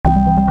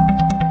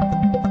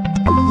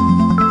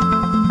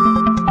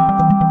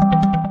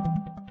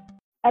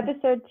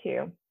Episode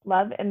 2,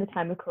 Love in the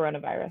Time of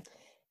Coronavirus.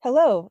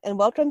 Hello, and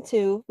welcome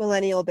to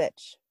Millennial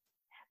Bitch.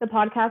 The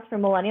podcast for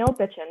Millennial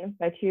Bitchin'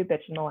 by two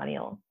bitchin'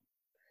 millennials.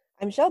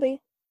 I'm Shelby.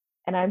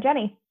 And I'm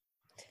Jenny.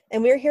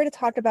 And we're here to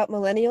talk about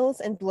millennials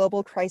and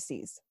global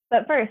crises.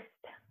 But first,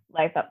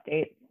 life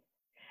updates.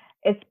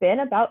 It's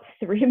been about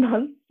 3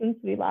 months since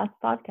we last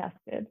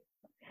podcasted.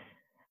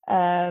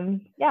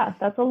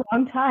 That's a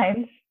long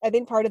time. I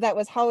think part of that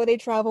was holiday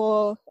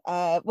travel.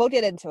 We'll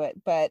get into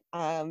it, but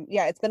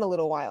it's been a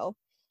little while.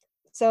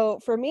 So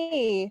for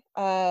me,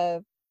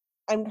 I'm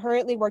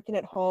currently working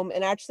at home,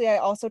 and actually I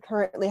also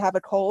currently have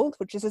a cold,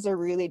 which this is a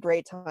really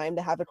great time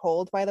to have a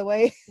cold, by the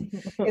way.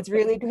 It's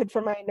really good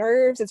for my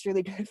nerves. It's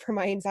really good for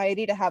my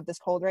anxiety to have this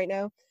cold right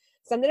now.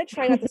 So I'm going to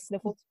try not to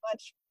sniffle too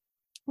much,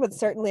 but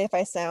certainly if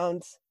I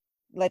sound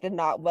like a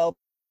not well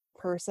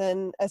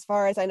person, as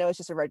far as I know, it's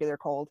just a regular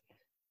cold.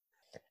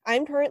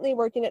 I'm currently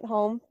working at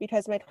home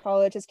because my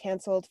college has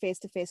canceled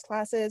face-to-face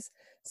classes.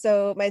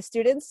 So my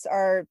students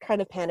are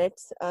kind of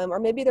panicked, or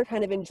maybe they're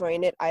kind of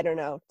enjoying it. I don't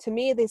know. To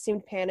me, they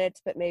seemed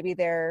panicked, but maybe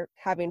they're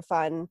having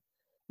fun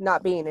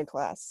not being in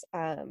class.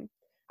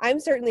 I'm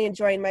certainly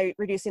enjoying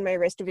reducing my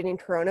risk of getting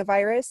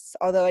coronavirus.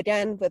 Although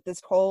again, with this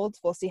cold,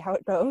 we'll see how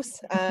it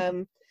goes.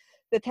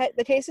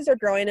 The cases are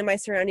growing in my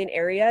surrounding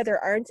area.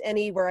 There aren't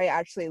any where I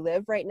actually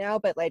live right now,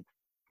 but like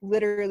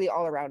literally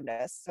all around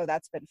us. So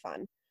that's been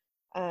fun.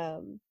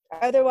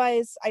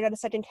 Otherwise, I got a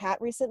second cat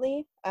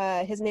recently.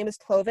 His name is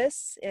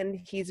Clovis, and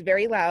he's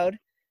very loud,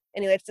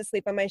 and he likes to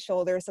sleep on my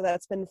shoulder, so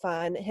that's been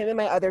fun. Him and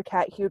my other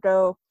cat,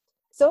 Hugo,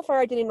 so far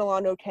are getting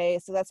along okay,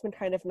 so that's been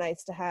kind of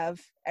nice to have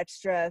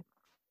extra,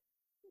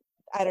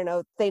 I don't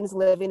know, things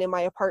living in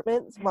my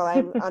apartment while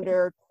I'm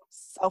under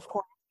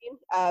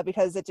self-quarantine,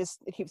 because it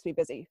keeps me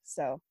busy.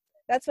 So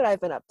that's what I've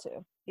been up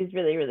to. He's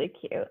really, really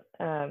cute,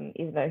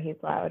 even though he's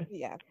loud.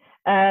 Yeah.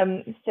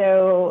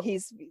 So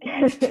he's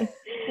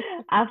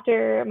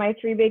after my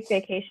 3-week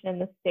vacation in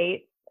the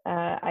States,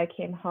 I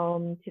came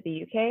home to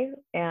the UK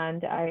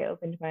and I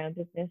opened my own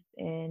business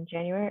in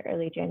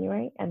early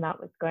January, and that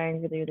was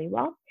going really, really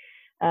well.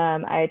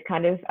 I had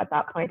kind of at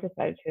that point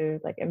decided to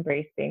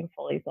embrace being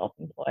fully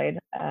self-employed.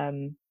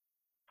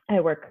 I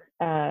work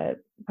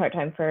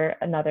part-time for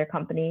another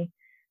company,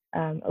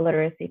 a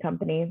literacy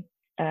company,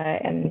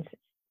 and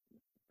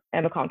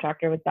I'm a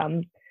contractor with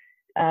them.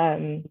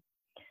 I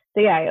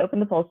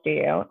opened the Pole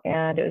Studio,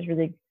 and it was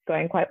really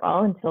going quite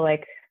well until a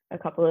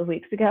couple of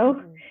weeks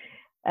ago.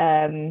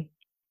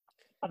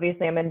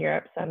 Obviously, I'm in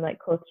Europe, so I'm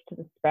closer to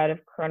the spread of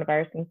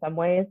coronavirus in some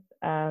ways.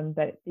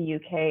 But the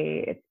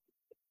UK,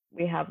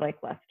 we have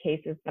less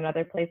cases than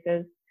other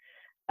places,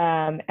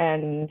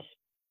 and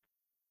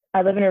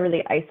I live in a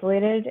really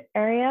isolated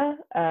area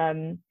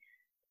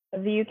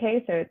of the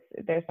UK, so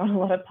there's not a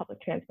lot of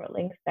public transport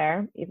links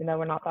there, even though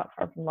we're not that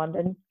far from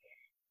London.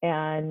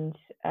 And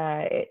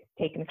it's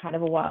taken kind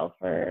of a while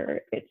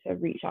for it to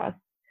reach us.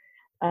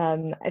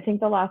 I think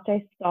the last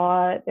I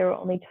saw, there were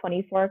only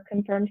 24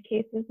 confirmed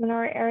cases in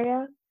our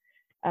area,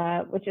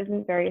 which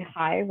isn't very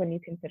high when you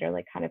consider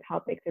kind of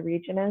how big the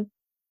region is.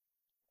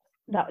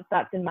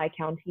 That's in my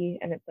county,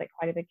 and it's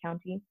quite a big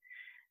county.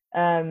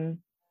 And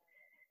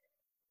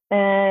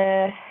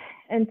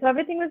so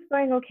everything was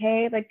going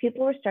okay.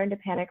 People were starting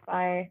to panic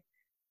by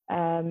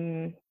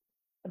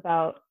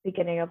about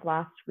beginning of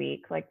last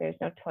week. There's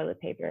no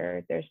toilet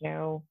paper, there's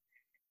no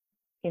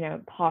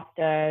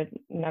pasta,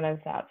 none of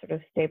that sort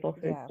of staple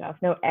food stuff,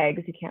 no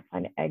eggs. You can't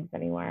find eggs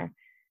anywhere,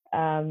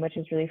 which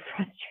is really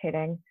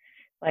frustrating.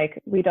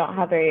 We don't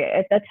have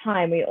at the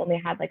time we only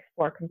had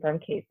 4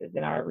 confirmed cases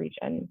in our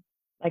region,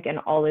 in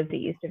all of the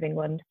east of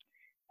England,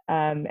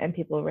 and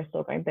people were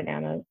still going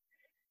bananas.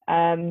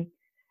 And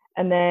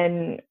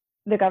then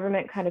the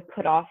government kind of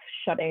put off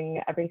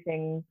shutting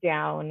everything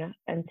down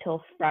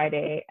until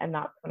Friday, and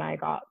that's when I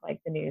got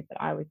the news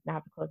that I was gonna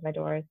have to close my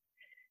doors.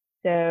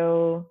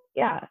 So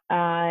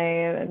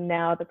I am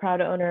now the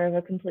proud owner of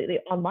a completely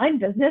online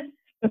business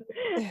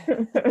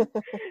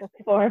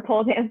for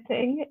pole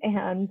dancing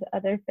and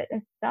other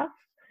fitness stuff.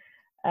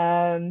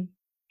 Also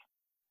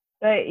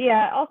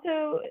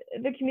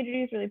the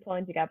community is really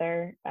pulling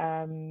together.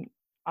 I'm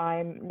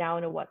now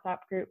in a WhatsApp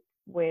group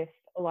with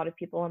a lot of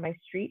people on my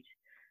street.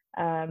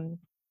 And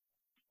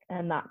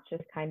that's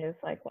just kind of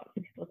lots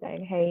of people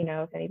saying, hey,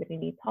 if anybody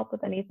needs help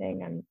with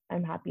anything,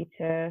 I'm happy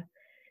to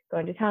go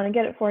into town and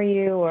get it for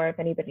you, or if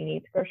anybody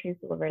needs groceries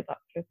delivered, that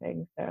sort of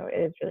thing. So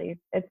it's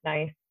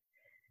nice.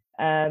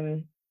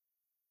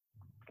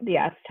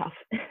 It's tough.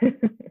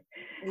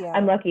 Yeah.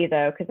 I'm lucky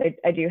though, because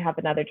I do have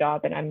another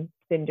job, and I've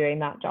been doing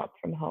that job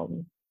from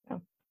home.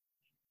 So.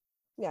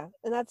 Yeah,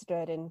 and that's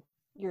good. And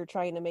you're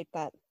trying to make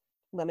that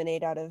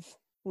lemonade out of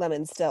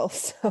lemons still.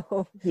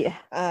 So yeah,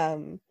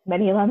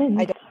 many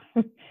lemons.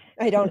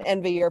 I don't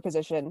envy your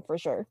position for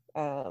sure.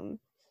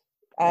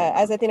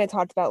 As I think I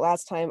talked about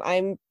last time,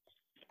 I'm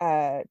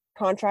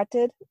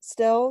contracted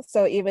still,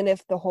 so even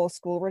if the whole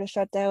school were to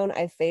shut down,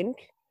 I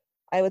think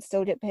I would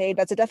still get paid.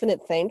 That's a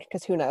definite think,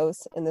 because who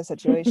knows in this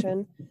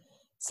situation.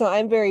 So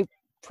I'm very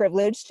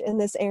privileged in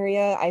this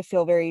area. I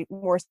feel very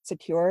more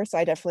secure, so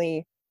I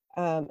definitely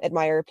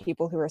admire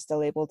people who are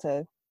still able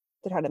to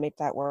try to make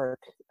that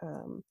work,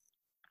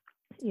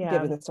 Yeah.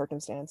 given the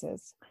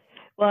circumstances.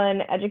 Well,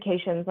 and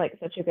education's like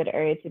such a good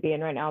area to be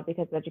in right now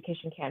because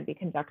education can be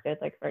conducted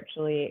like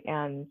virtually,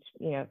 and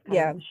kind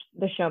Yeah. of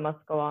the show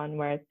must go on.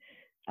 Whereas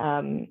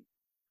I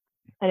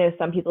know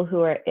some people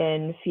who are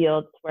in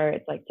fields where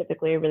it's like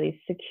typically a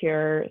really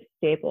secure,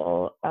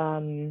 stable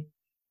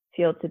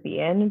field to be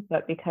in,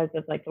 but because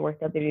of like the work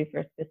that they do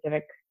for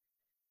the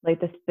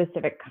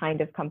specific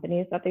kind of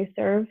companies that they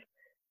serve,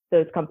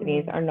 those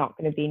companies are not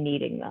going to be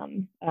needing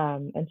them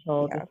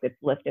until this gets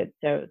lifted.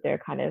 So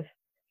they're kind of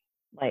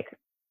like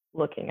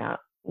looking at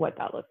what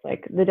that looks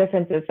like. The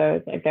difference is though,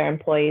 is like they're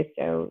employees.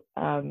 So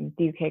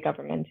the UK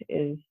government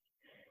is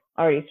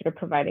already sort of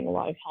providing a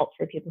lot of help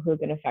for people who have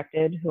been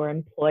affected who are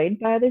employed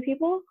by other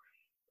people.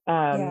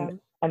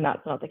 And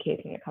that's not the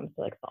case when it comes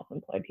to like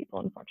self-employed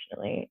people,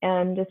 unfortunately,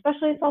 and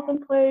especially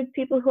self-employed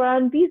people who are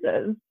on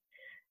visas,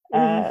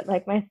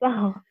 like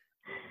myself.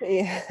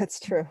 Yeah, that's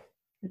true.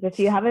 If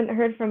you haven't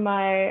heard from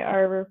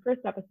our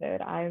first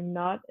episode, I'm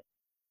not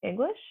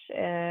English,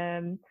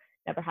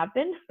 never have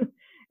been,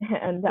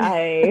 and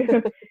I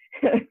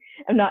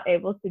am not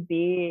able to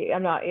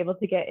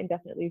get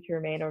indefinite leave to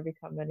remain or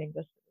become an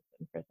English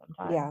citizen for some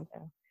time. Yeah.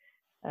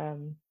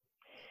 So,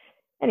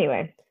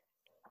 anyway.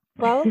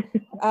 Well,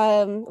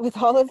 with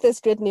all of this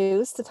good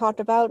news to talk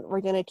about,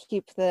 we're going to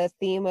keep the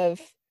theme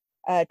of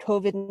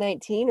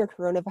COVID-19 or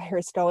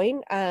coronavirus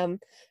going. I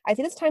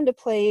think it's time to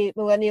play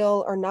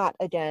Millennial or Not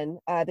again,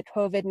 the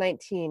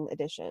COVID-19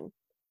 edition.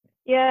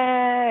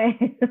 Yay!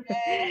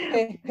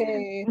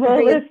 Yay.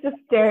 Well, let's just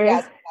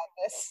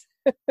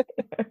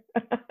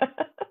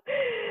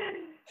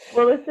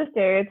Well, list a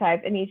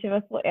stereotype, and each of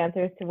us will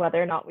answer as to whether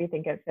or not we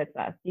think it fits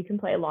us. You can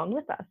play along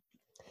with us.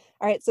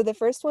 All right, so the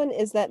first one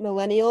is that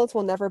millennials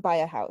will never buy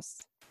a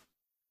house.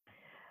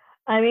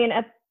 I mean,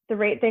 at the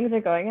rate things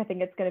are going, I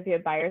think it's going to be a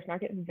buyer's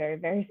market very,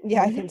 very soon.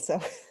 Yeah, I think so.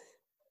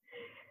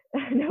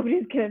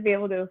 Nobody's going to be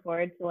able to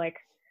afford to like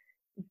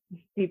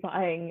be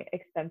buying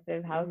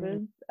expensive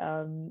houses.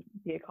 The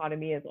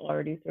economy is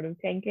already sort of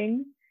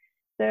tanking.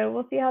 So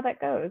we'll see how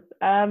that goes.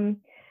 I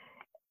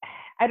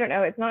don't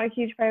know. It's not a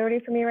huge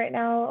priority for me right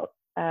now,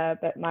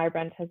 but my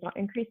rent has not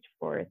increased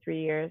for 3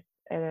 years.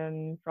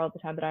 And for all the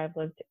time that I've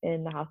lived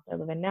in the house I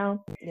live in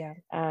now. Yeah.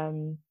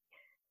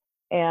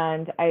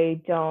 And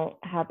I don't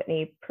have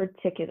any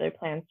particular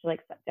plans to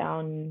like set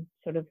down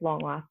sort of long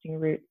lasting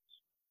roots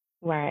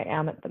where I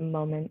am at the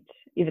moment,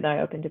 even though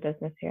I opened a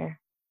business here,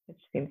 which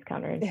seems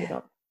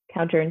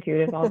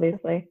counterintuitive,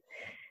 obviously.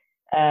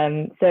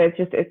 So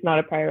it's not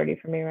a priority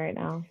for me right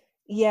now.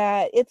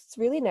 Yeah, it's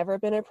really never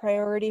been a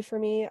priority for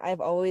me.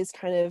 I've always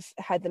kind of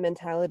had the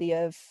mentality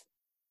of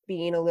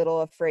being a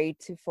little afraid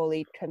to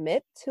fully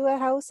commit to a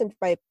house, and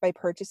by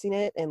purchasing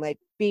it and like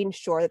being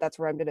sure that that's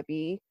where I'm going to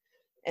be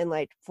and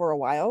like for a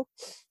while.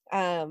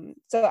 So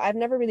I've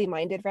never really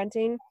minded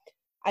renting.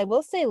 I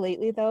will say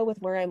lately though, with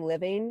where I'm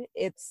living,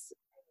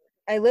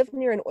 I live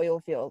near an oil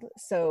field,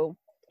 so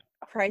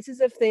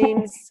prices of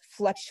things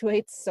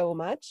fluctuate so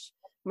much.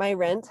 My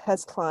rent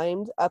has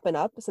climbed up and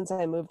up since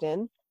I moved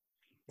in.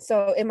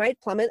 So it might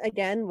plummet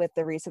again with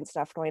the recent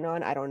stuff going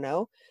on. I don't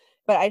know,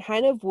 but I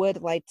kind of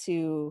would like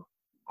to.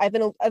 I've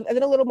been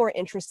a little more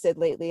interested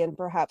lately in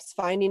perhaps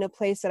finding a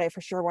place that I for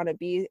sure want to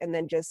be, and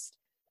then just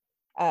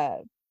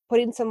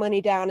putting some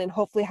money down and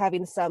hopefully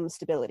having some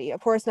stability.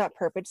 Of course, not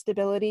perfect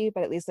stability,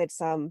 but at least like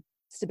some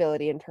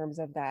stability in terms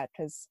of that,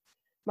 because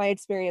my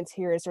experience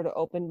here has sort of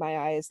opened my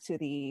eyes to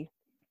the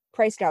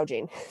price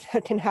gouging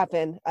that can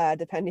happen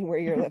depending where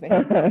you're living.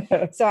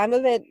 So I'm a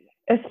bit.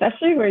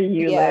 Especially where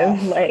you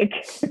live, like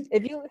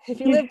if you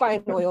live by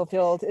an oil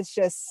field, it's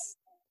just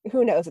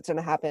who knows what's going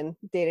to happen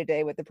day to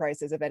day with the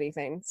prices of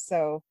anything.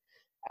 So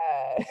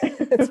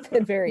it's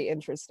been very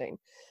interesting.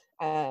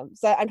 So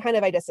I'm kind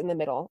of, I guess, in the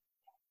middle.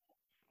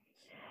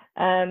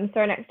 So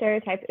our next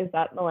stereotype is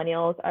that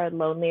millennials are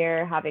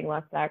lonelier, having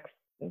less sex,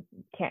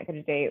 can't get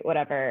a date,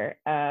 whatever,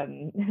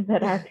 than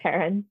our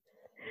parents.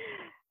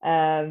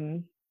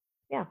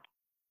 Yeah.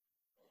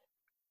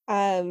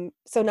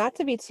 So not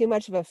to be too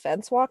much of a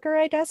fence walker,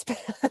 I guess,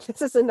 but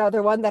this is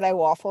another one that I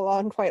waffle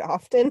on quite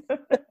often.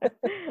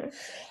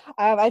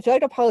 I feel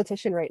like a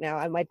politician right now.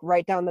 I'm like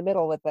right down the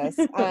middle with this.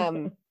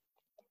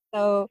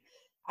 So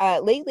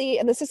lately,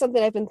 and this is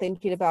something I've been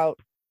thinking about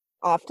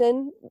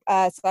often.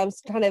 So I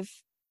was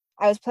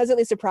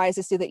pleasantly surprised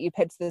to see that you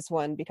picked this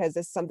one, because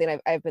this is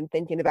something I've been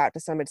thinking about to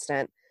some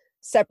extent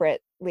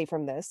separately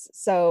from this.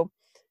 So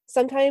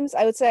sometimes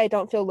I would say I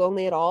don't feel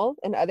lonely at all,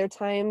 and other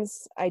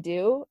times I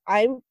do.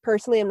 I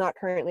personally am not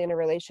currently in a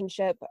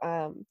relationship,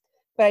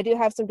 but I do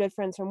have some good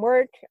friends from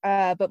work,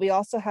 but we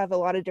also have a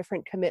lot of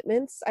different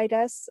commitments, I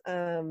guess.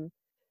 A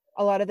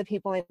lot of the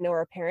people I know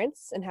are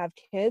parents and have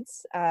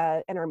kids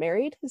and are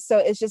married, so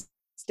it's just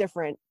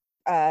different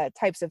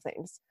types of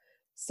things.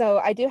 So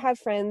I do have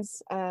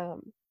friends, but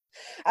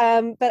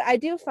I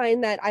do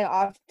find that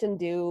I'm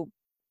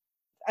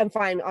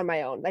fine on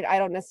my own. Like I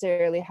don't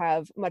necessarily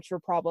have much of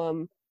a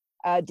problem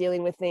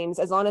dealing with things.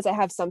 As long as I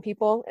have some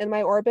people in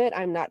my orbit,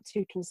 I'm not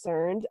too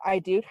concerned. I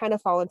do kind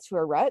of fall into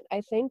a rut,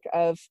 I think,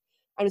 of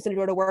I'm just going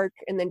to go to work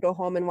and then go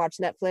home and watch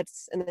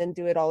Netflix and then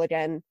do it all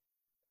again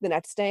the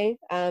next day.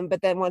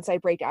 But then once I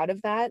break out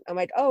of that, I'm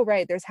like, oh,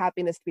 right, there's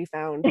happiness to be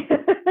found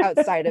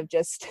outside of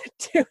just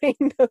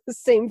doing those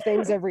same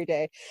things every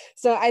day.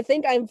 So I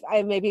think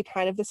I'm maybe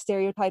kind of the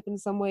stereotype in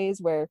some ways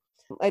where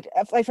like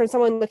from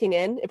someone looking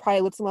in, it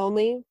probably looks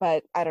lonely,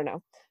 but I don't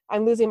know.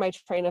 I'm losing my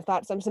train of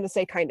thought, so I'm just going to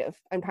say kind of.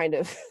 I'm kind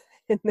of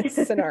in this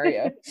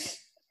scenario.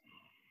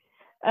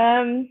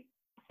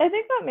 I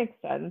think that makes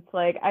sense.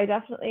 Like, I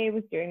definitely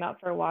was doing that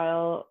for a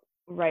while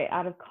right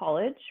out of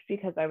college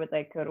because I would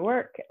like go to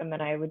work and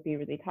then I would be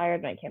really tired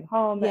and I came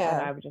home and Yeah.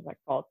 I would just like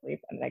fall asleep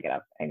and then I get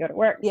up and go to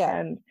work. Yeah.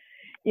 And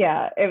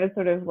yeah, it was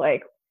sort of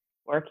like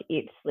work,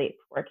 eat, sleep,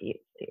 work,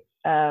 eat, sleep.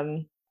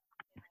 And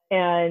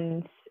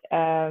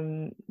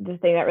the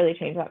thing that really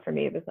changed that for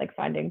me was like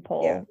finding Yeah.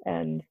 pole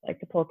and like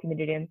the pole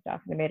community and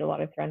stuff. And I made a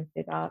lot of friends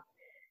through that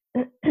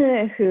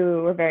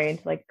who were very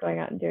into like going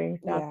out and doing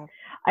stuff. Yeah.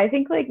 I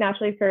think like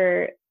naturally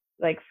for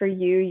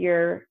you,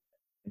 you're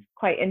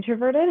quite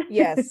introverted.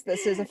 Yes,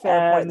 this is a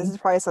fair point. This um, is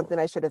probably something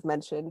I should have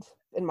mentioned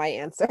in my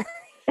answer.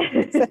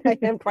 So I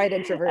am quite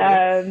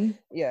introverted. um,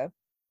 Yeah.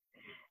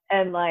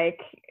 and like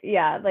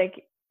yeah,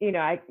 like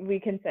we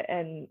can sit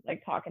and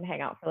like talk and hang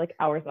out for like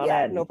hours on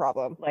Yeah, no end,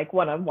 problem. like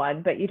one on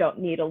one, but you don't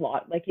need a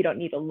lot. Like you don't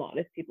need a lot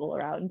of people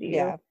around you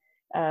Yeah.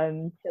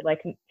 to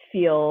like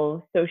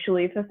feel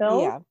socially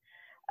fulfilled. Yeah.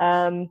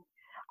 Um,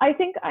 I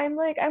think I'm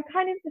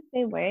kind of the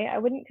same way. I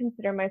wouldn't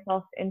consider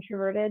myself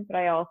introverted, but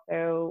I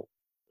also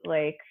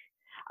like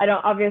I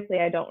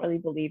don't really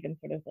believe in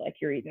sort of like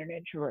you're either an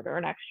introvert or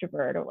an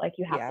extrovert or like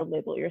you have Yeah. to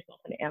label yourself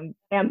an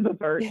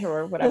ambivert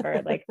or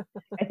whatever. Like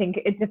I think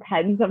it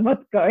depends on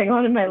what's going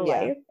on in my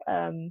Yeah.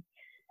 life.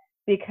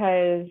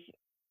 Because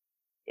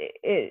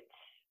it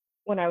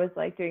when I was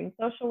like doing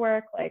social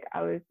work, like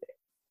I was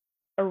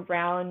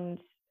around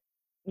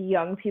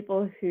young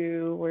people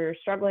who were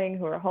struggling,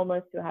 who were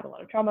homeless, who had a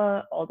lot of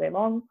trauma all day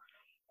long.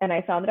 And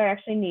I found that I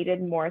actually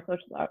needed more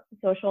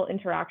social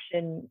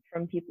interaction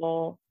from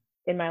people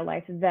in my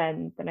life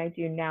then than I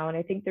do now. And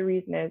I think the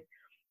reason is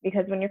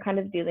because when you're kind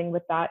of dealing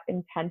with that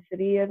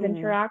intensity of Mm.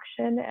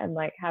 interaction and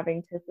like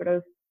having to sort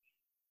of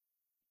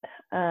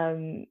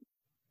um,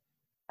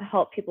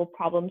 help people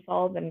problem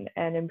solve and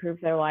improve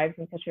their lives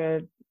in such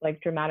a like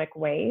dramatic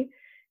way.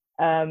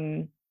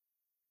 Um,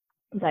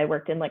 I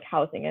worked in like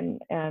housing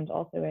and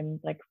also in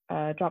like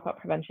dropout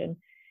prevention.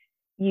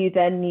 You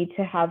then need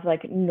to have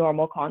like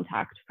normal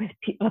contact with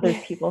other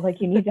people.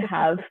 Like you need to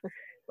have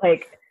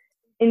like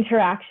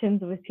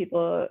interactions with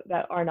people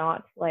that are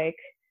not like,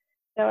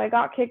 so I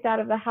got kicked out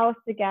of the house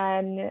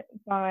again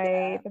by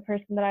Yeah. the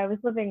person that I was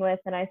living with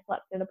and I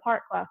slept in a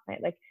park last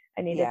night. Like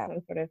I needed Yeah.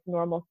 some sort of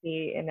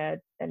normalcy in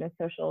a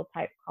social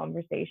type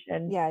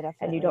conversation. Yeah, And you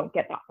definitely. don't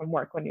get that from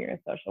work when you're a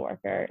social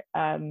worker.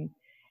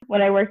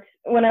 When I worked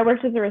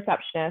as a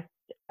receptionist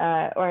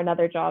or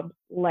another job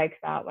like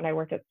that, when I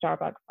worked at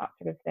Starbucks, that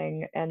sort of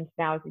thing, and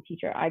now as a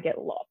teacher, I get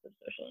lots of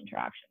social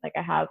interaction. Like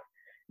I have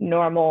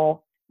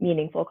normal,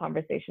 meaningful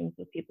conversations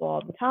with people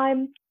all the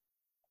time,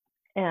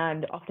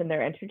 and often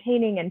they're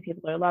entertaining and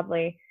people are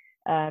lovely,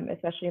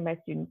 especially my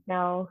students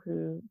now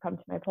who come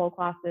to my pole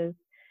classes.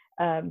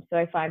 So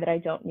I find that I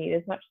don't need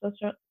as much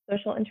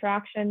social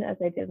interaction as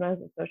I did when I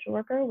was a social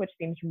worker, which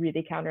seems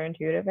really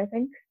counterintuitive, I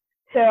think.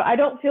 So I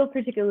don't feel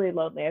particularly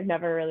lonely. I've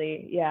never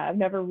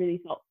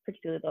really felt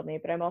particularly lonely,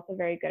 but I'm also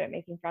very good at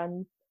making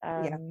friends,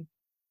 Yeah.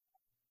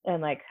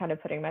 and like kind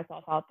of putting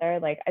myself out there.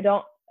 Like I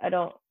don't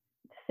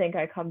think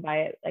I come by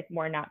it like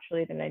more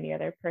naturally than any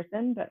other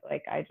person, but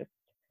like I just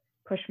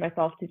push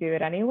myself to do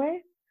it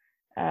anyway.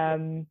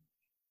 Um,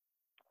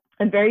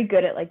 I'm very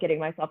good at like getting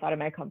myself out of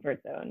my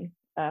comfort zone.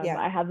 Yeah.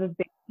 I have a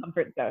big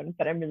comfort zone,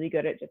 but I'm really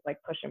good at just like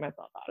pushing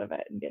myself out of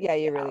it and Yeah,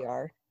 you get really out.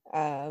 are.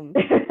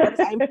 Whereas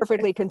I'm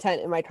perfectly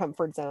content in my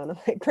comfort zone. I'm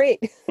like, great.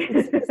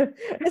 This is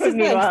nice.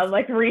 Meanwhile, I'm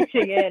like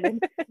reaching in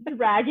and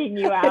dragging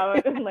you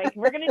out and like,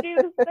 we're gonna do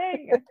this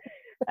thing.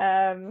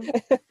 Um,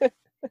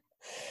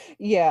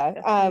 Yeah.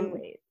 just you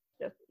wait.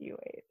 Just you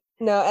wait.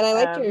 No, and I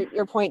liked Um,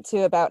 your point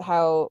too about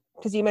how,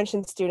 because you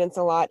mentioned students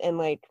a lot, and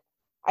like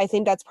I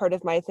think that's part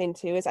of my thing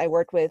too, is I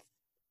work with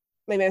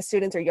my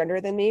students are younger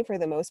than me for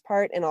the most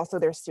part, and also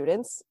they're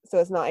students. So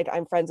it's not like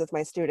I'm friends with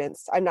my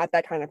students. I'm not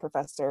that kind of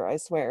professor, I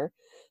swear.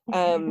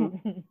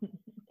 Um,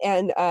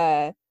 and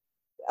a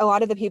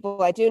lot of the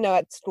people I do know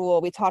at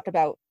school, we talk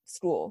about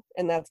school,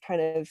 and that's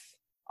kind of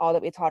all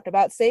that we talk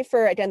about, save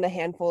for, again, the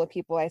handful of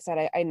people I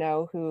said I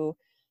know who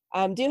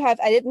do have,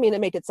 I didn't mean to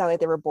make it sound like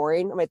they were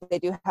boring. I mean, they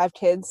do have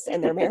kids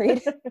and they're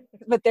married,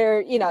 but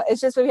they're,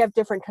 it's just we have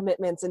different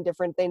commitments and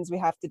different things we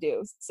have to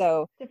do.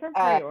 So, different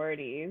uh,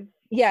 priorities.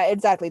 yeah,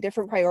 exactly.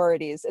 Different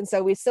priorities. And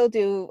so we still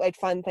do like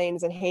fun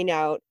things and hang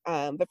out.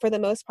 But for the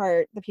most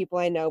part, the people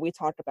I know, we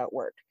talk about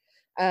work.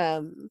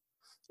 Um,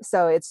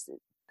 so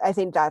I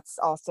think that's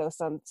also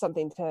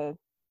something to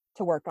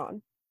work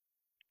on.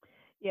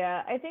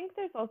 Yeah, I think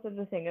there's also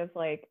the thing of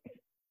like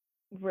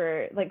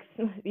we're like,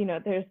 you know,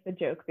 there's the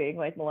joke being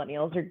like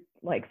millennials are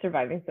like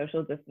surviving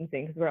social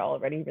distancing because we're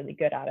already really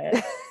good at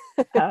it.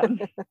 um,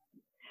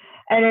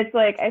 and it's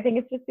like, I think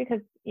it's just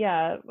because,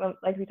 yeah, well,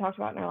 like we talked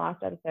about in our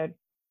last episode,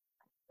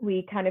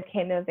 we kind of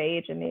came of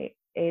age in the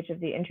age of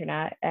the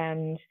internet.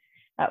 And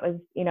that was,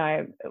 you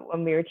know,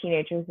 when we were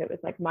teenagers, it was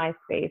like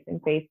MySpace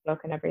and Facebook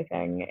and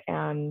everything.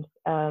 And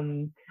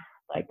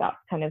like that's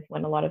kind of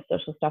when a lot of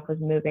social stuff was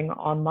moving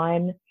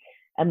online.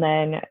 And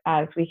then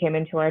as we came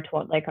into our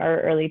like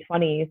our early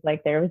 20s,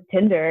 like there was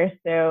Tinder,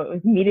 so it was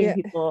meeting Yeah.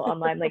 people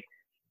online, like,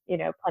 you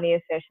know, Plenty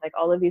of Fish, like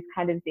all of these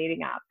kind of dating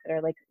apps that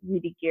are like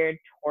really geared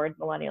toward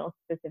millennials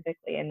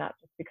specifically, and not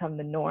just become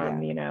the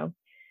norm, Yeah. you know.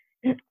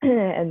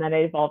 And then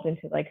it evolved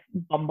into like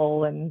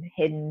Bumble and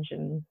Hinge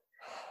and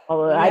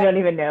all of, I Yeah. don't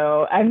even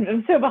know.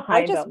 I'm so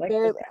behind on like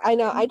the I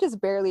know, I trends.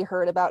 just barely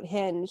heard about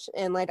Hinge,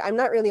 and like I'm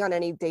not really on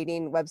any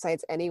dating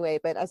websites anyway,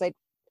 but I was like,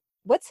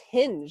 what's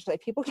Hinge?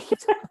 Like people keep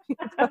talking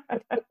about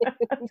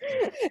Hinge.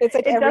 It's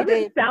like It every day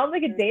doesn't sound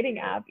like a dating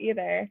app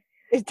either.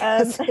 it Um,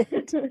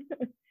 doesn't.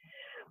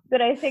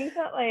 but I think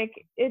that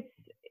like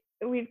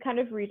we've kind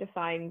of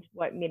redefined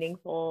what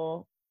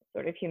meaningful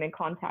sort of human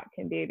contact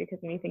can be, because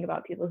when you think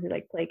about people who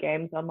like play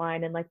games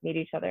online and like meet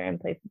each other in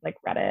places like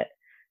Reddit,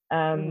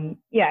 Mhm.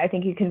 yeah, I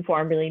think you can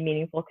form really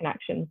meaningful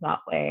connections that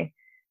way.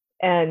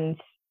 And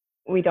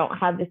we don't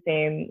have the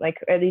same, like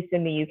at least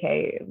in the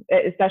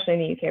UK, especially in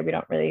the UK, we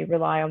don't really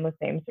rely on the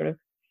same sort of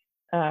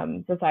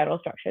societal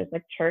structures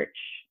like church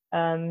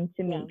to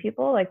Yeah. meet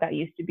people. Like that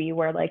used to be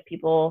where like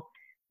people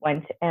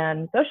went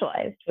and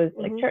socialized, was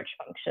like Mhm. church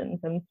functions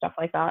and stuff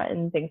like that,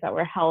 and things that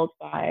were held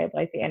by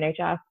like the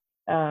NHS,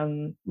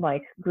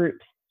 like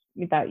groups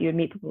that you would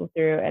meet people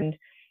through. And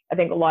I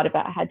think a lot of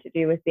that had to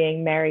do with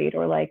being married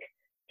or like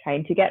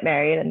trying to get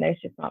married, and there's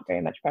just not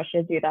very much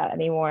pressure to do that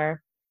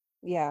anymore,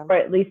 Yeah. or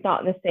at least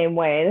not in the same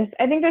way.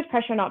 I think there's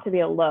pressure not to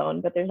be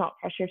alone, but there's not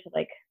pressure to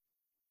like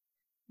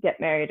get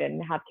married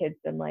and have kids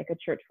and like a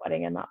church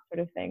wedding and that sort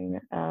of thing,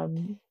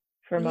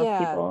 for most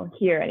Yeah. people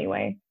here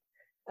anyway.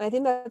 I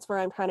think that's where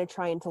I'm kind of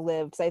trying to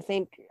live, because I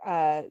think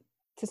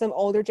to some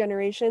older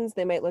generations,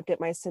 they might look at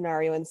my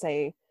scenario and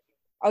say,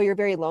 oh, you're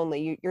very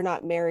lonely. You're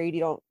not married. You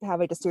don't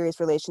have like a serious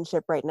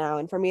relationship right now.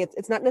 And for me,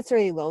 it's not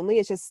necessarily lonely.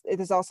 It's just,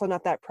 there's also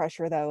not that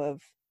pressure though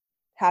of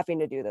having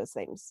to do those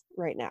things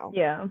right now.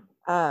 Yeah.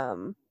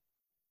 Um,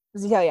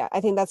 so yeah,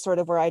 I think that's sort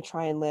of where I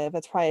try and live.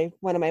 That's probably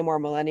one of my more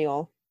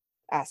millennial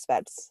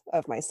aspects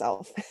of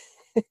myself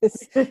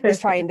is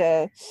trying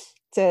to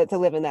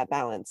live in that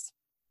balance.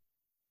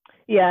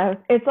 Yeah,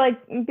 it's like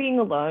being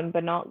alone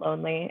but not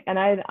lonely. And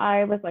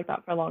I was like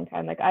that for a long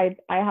time. Like I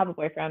have a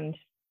boyfriend,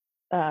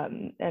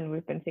 and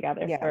we've been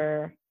together Yeah.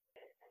 for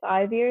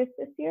 5 years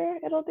this year,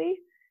 it'll be.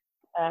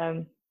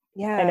 um I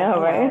Yeah. know,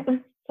 Oh, right? wow.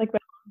 It's like my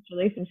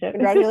relationship.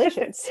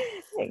 Congratulations.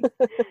 Thanks.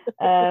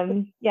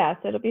 Yeah,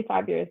 so it'll be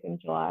 5 years in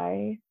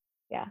July.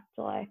 Yeah,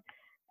 July.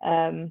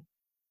 um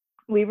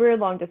we were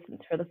long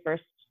distance for the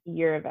first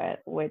year of it,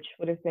 which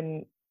would have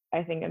been,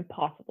 I think,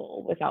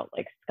 impossible without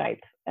like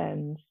Skype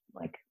and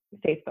like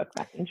Facebook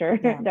Messenger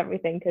Yeah. and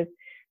everything, because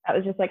that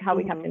was just like how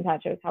we kept Hmm. in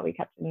touch. It was how we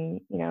kept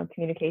in, you know,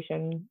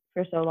 communication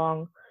for so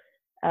long.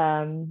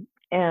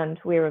 And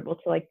we were able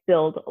to like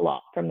build a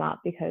lot from that,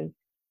 because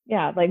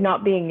yeah, like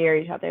not being near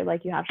each other,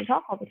 like you have to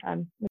talk all the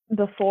time.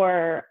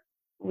 Before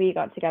we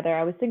got together,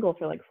 I was single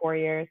for like 4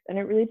 years, and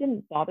it really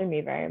didn't bother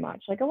me very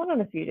much. Like I went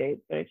on a few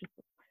dates, but it just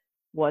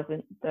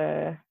wasn't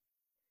the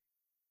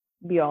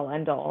be all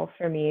end all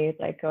for me,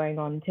 like going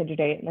on Tinder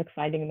date and like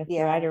finding a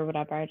Mr. Right Yeah. or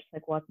whatever. I just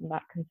like wasn't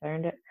that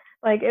concerned.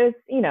 Like it was,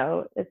 you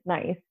know, it's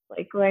nice.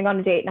 Like going on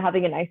a date and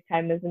having a nice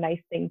time is a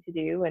nice thing to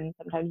do, and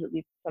sometimes it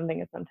leads to something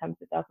and sometimes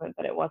it doesn't.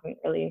 But it wasn't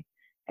really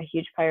a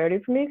huge priority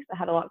for me because I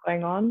had a lot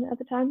going on at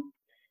the time.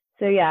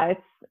 So yeah,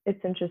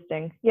 it's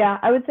interesting. Yeah,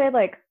 I would say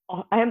like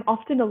I am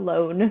often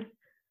alone,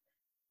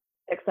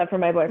 except for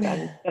my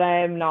boyfriend, but I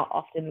am not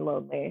often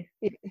lonely.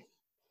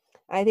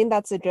 I think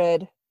that's a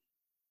good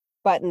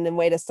button and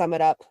way to sum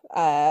it up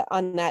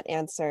on that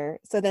answer.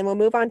 So then we'll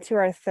move on to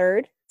our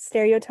third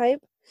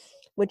stereotype,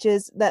 which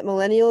is that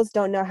millennials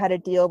don't know how to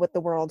deal with the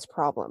world's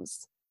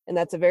problems. And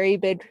that's a very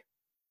big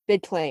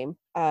claim.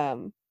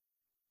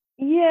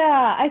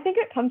 Yeah, I think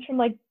it comes from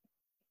like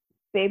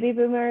baby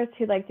boomers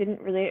who like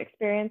didn't really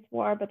experience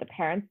war, but the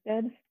parents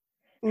did.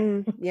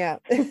 Yeah.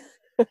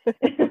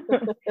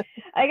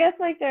 I guess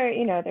like there,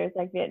 you know, there's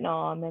like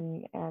Vietnam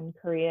and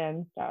Korea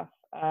and stuff.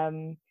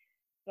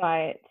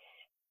 But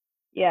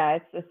yeah,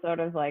 it's just sort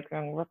of like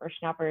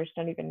whippersnappers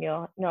don't even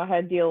know how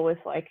to deal with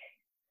like,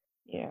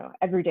 you know,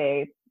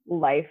 everyday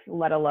life,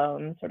 let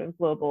alone sort of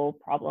global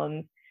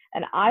problems.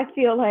 And I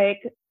feel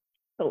like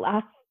the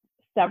last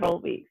several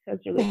weeks has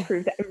really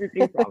proved that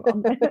everybody's wrong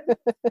on this.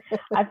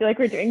 I feel like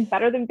we're doing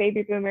better than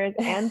baby boomers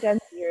and Gen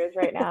Zers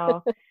right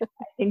now.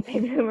 I think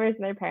baby boomers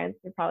and their parents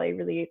are probably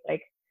really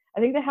like, I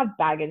think they have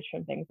baggage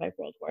from things like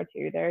World War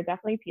II. There are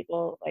definitely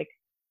people like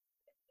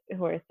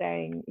who are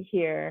saying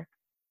here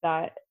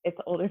that it's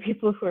older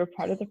people who are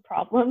part of the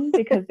problem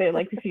because they're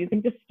like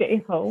refusing to stay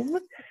home.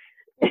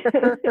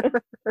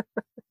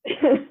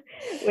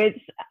 Which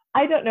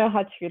I don't know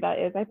how true that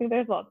is. I think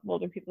there's lots of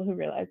older people who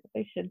realize that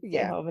they should stay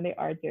Yeah. home, and they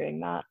are doing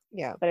that.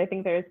 Yeah. But I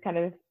think there's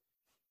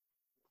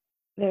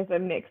a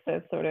mix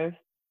of sort of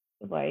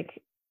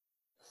like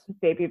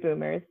baby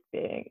boomers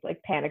being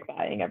like panic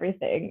buying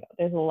everything.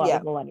 There's a lot Yeah.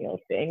 of millennials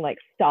being like,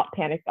 stop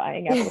panic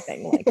buying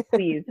everything, like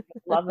please, for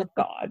the love of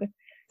God.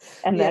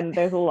 And Yeah. then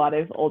there's a lot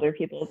of older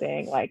people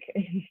being like,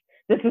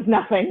 this is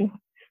nothing.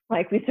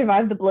 Like, we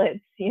survived the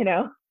Blitz, you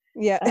know?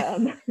 Yeah.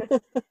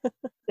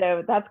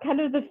 So that's kind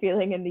of the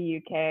feeling in the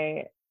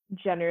UK.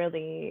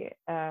 Generally,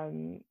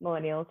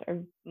 millennials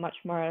are much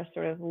more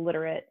sort of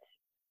literate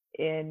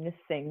in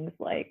things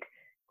like,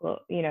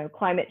 you know,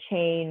 climate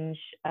change.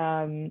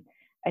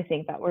 I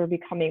think that we're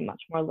becoming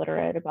much more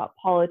literate about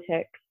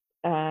politics,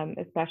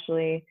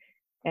 especially,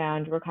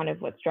 and we're kind of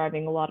what's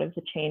driving a lot of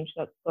the change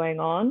that's going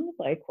on,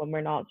 like when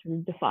we're not sort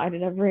of defied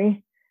at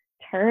every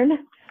turn.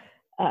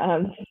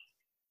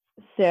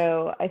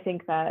 So I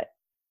think that,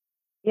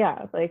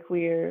 yeah, like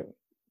we're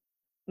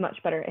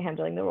much better at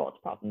handling the world's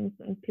problems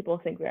than people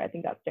think we are. I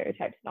think that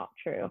stereotype's not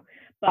true.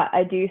 But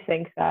I do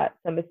think that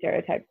some of the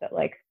stereotypes that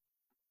like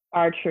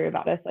are true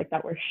about us, like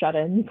that we're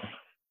shut-ins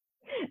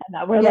and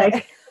that we're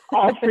like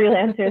all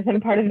freelancers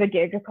and part of the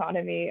gig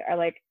economy, are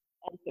like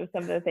also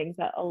some of the things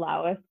that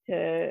allow us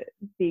to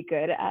be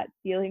good at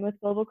dealing with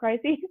global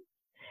crises.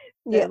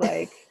 So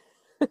like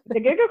the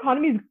gig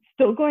economy is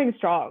still going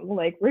strong.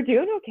 Like we're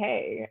doing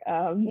okay.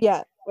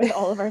 Yeah. With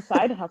all of our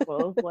side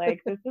hustles.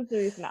 Like this is the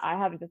reason I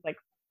haven't just like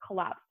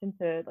collapsed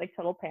into like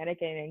total panic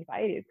and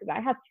anxiety, because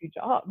I have 2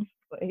 jobs.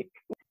 Like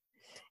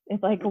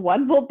it's like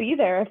one will be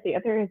there if the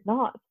other is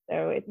not.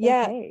 So it's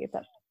okay.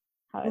 That's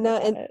how I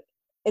look at it.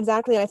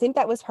 Exactly. And I think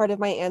that was part of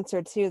my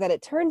answer too, that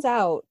it turns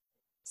out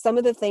some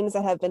of the things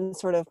that have been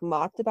sort of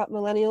mocked about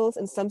millennials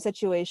in some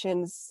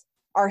situations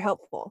are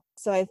helpful.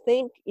 So I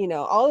think, you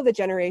know, all of the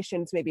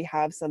generations maybe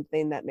have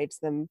something that makes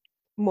them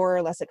more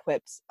or less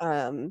equipped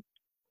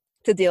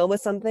to deal with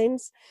some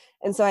things.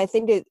 And so I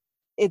think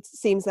it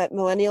seems that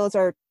millennials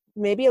are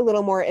maybe a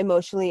little more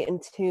emotionally in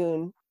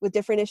tune with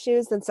different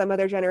issues than some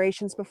other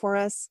generations before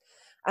us.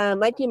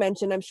 Like you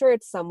mentioned, I'm sure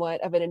it's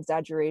somewhat of an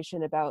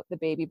exaggeration about the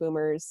baby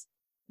boomers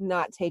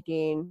not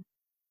taking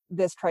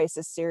this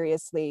crisis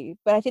seriously,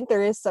 but I think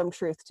there is some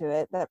truth to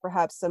it, that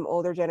perhaps some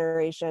older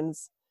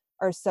generations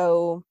are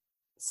so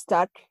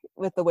stuck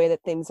with the way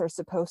that things are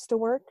supposed to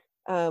work,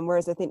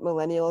 whereas I think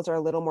millennials are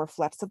a little more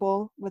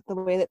flexible with the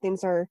way that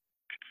things are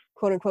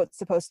quote unquote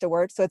supposed to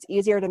work. So it's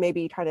easier to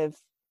maybe kind of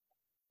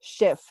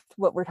shift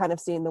what we're kind of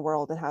seeing in the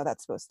world and how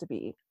that's supposed to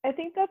be. I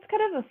think that's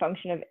kind of a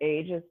function of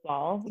age as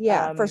well.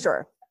 Yeah, for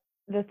sure.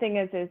 The thing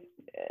is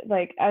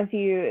like, as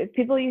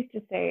people used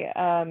to say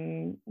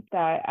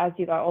that as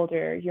you got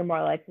older, you're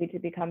more likely to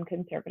become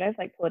conservative,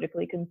 like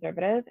politically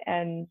conservative.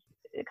 And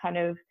kind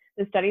of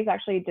the studies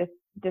actually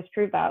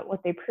disprove that.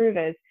 What they prove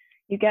is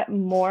you get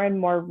more and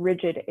more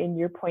rigid in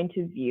your point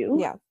of view.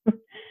 Yeah.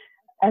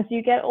 As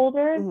you get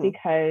older,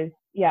 because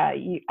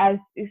as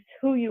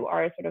who you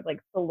are sort of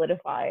like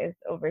solidifies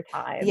over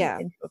time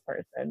into a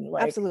person,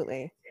 like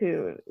absolutely,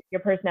 who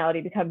your personality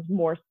becomes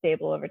more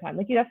stable over time.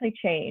 Like you definitely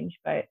change,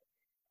 but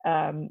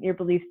your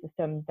belief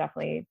system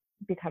definitely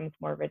becomes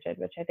more rigid,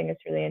 which I think is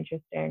really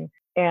interesting.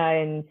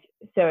 And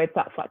so it's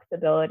that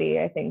flexibility.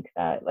 I think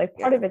that like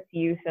part of it's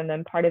youth, and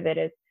then part of it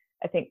is,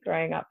 I think,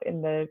 growing up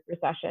in the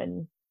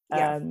recession.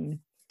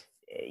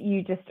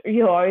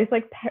 You're always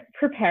like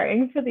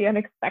preparing for the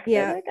unexpected.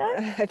 I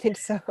guess. I think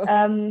so.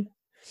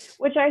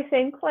 Which I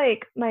think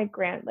like my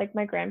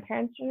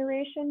grandparents'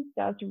 generation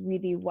does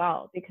really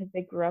well, because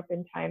they grew up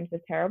in times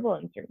of terrible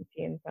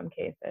uncertainty in some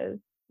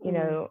cases. You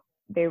know,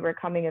 they were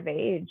coming of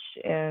age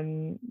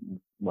when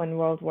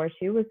World War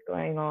II was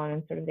going on,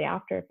 and sort of the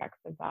after effects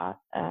of that.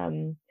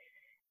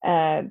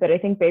 But I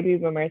think baby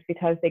boomers,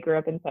 because they grew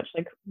up in such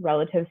like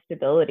relative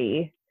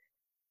stability,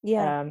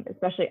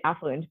 especially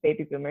affluent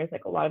baby boomers,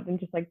 like a lot of them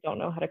just like don't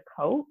know how to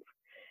cope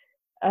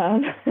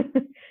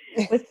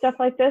with stuff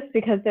like this,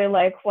 because they're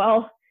like,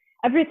 well,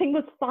 everything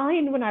was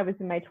fine when I was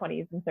in my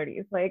 20s and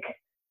 30s. Like,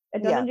 I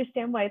don't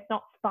understand why it's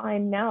not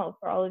fine now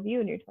for all of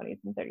you in your 20s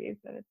and 30s.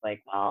 And it's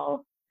like,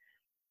 well,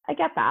 I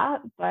get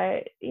that,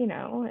 but you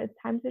know,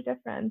 times are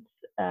different.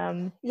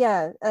 I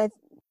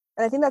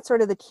think that's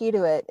sort of the key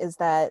to it, is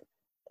that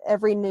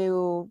every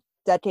new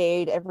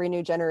decade, every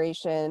new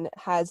generation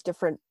has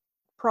different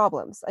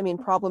problems. I mean,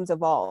 problems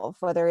evolve,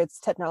 whether it's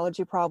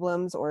technology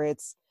problems or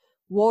it's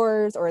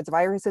wars or it's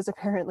viruses,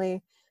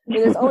 apparently. I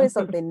mean, there's always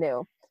something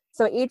new.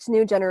 So each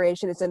new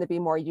generation is going to be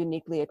more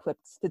uniquely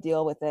equipped to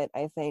deal with it,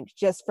 I think,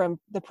 just from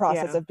the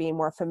process of being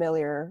more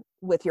familiar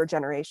with your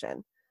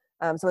generation.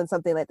 So when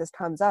something like this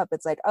comes up,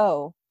 it's like,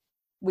 oh,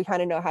 we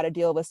kind of know how to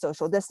deal with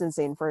social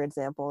distancing, for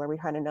example, or we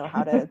kind of know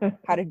how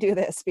to do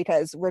this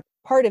because we're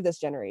part of this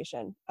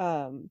generation.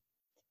 And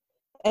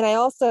I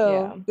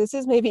also, this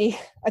is maybe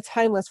a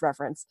timeless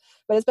reference,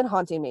 but it's been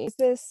haunting me. It's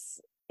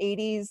this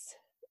 80s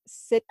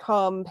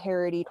sitcom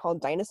parody called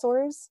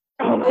Dinosaurs.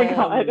 Oh my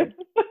God.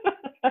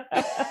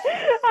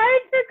 I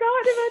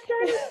forgot about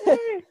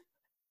Dinosaurs.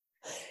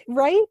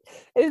 Right?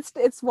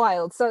 It's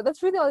wild. So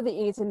that's really all that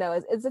you need to know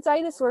is it's a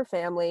dinosaur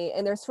family,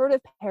 and they're sort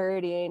of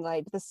parodying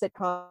like the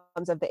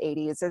sitcoms of the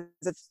 80s.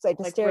 It's like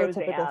the Like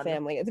stereotypical Roseanne.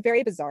 family. It's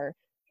very bizarre.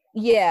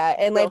 Yeah,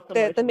 and Real like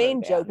similar the to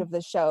main joke Roseanne. of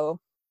the show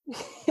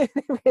it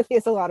really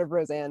is a lot of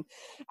Roseanne.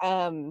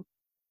 Um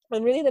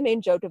and really the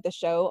main joke of the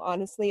show,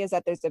 honestly, is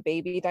that there's a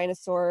baby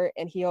dinosaur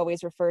and he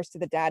always refers to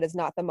the dad as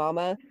not the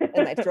mama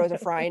and like throws a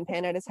frying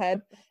pan at his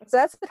head. So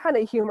that's the kind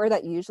of humor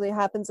that usually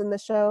happens in the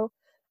show.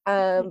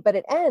 But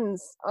it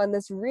ends on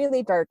this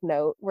really dark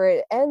note where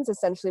it ends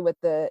essentially with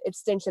the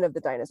extinction of the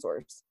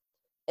dinosaurs.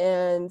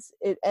 And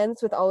it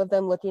ends with all of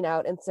them looking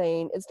out and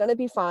saying, "It's going to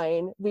be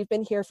fine. We've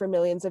been here for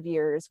millions of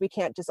years. We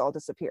can't just all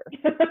disappear."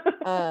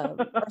 Or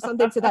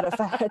something to that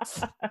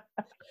effect.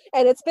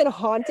 And it's been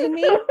haunting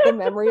me, the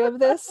memory of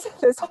this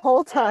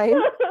whole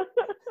time.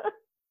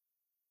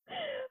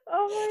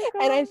 Oh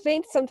my And I god.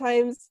 think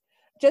sometimes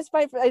just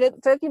by, like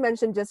you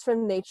mentioned, just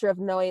from nature of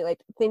knowing like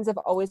things have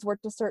always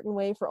worked a certain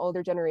way for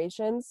older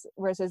generations,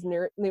 whereas as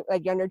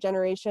like younger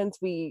generations,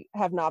 we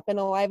have not been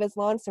alive as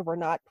long, so we're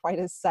not quite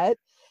as set.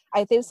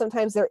 I think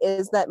sometimes there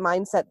is that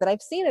mindset that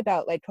I've seen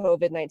about like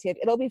COVID-19.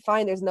 It'll be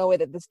fine. There's no way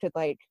that this could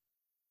like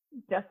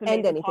Decimate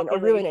end the anything or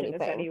ruin population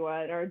if anything.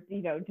 anyone, or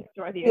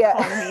destroy the Yeah.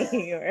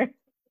 economy, or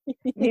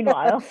Yeah,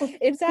 meanwhile,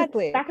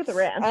 exactly. back at the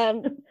ranch.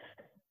 Um,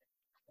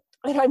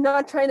 and I'm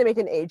not trying to make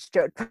an age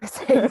joke by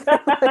saying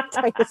that, like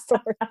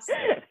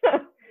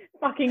dinosaurs.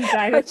 Fucking I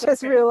dinosaur.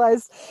 just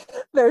realized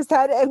there's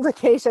that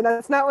implication.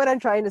 That's not what I'm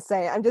trying to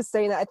say. I'm just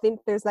saying that I think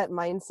there's that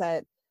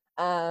mindset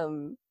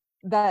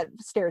that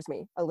scares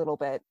me a little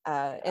bit,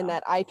 and Yeah.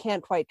 that I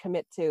can't quite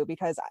commit to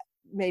because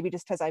maybe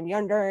just because I'm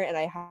younger and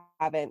I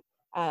haven't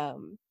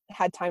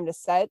had time to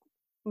set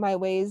my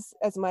ways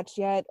as much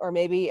yet, or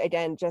maybe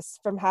again,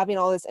 just from having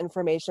all this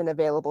information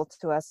available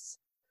to us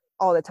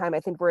all the time, I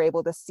think we're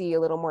able to see a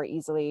little more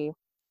easily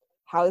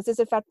how this is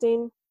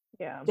affecting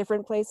Yeah.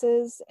 different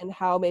places and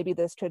how maybe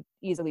this could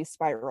easily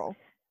spiral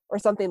or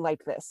something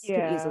like this could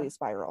Yeah. easily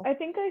spiral. I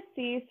think I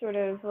see sort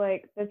of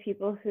like the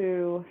people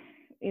who,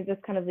 this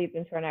kind of leads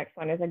into our next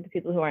one, is like the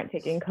people who aren't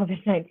taking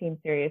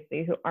COVID-19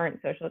 seriously, who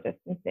aren't social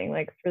distancing.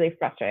 Like, it's really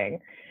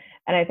frustrating.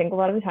 And I think a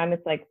lot of the time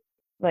it's like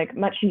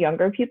much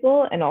younger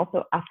people and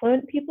also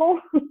affluent people.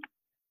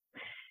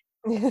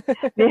 And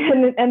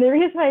the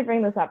reason why I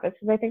bring this up is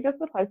because I think this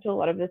applies to a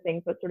lot of the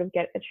things that sort of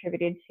get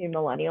attributed to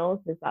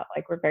millennials, is that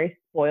like we're very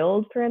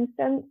spoiled, for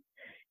instance.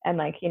 And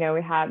like, we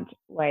had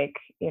like,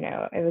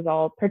 it was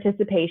all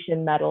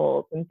participation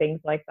medals and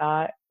things like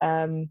that.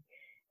 And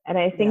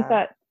I think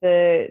Yeah.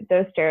 that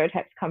those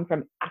stereotypes come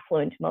from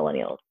affluent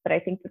millennials, but I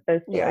think that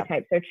those Yeah.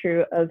 stereotypes are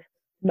true of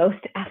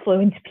most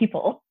affluent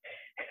people.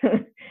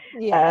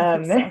 Yeah, I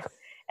think so.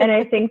 And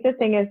I think the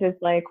thing is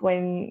like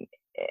when,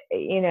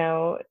 you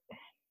know,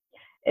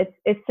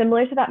 it's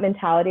similar to that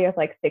mentality of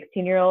like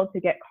 16-year-olds who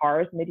get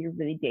cars and they do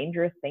really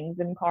dangerous things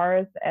in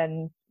cars,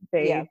 and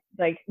Yeah. they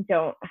like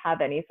don't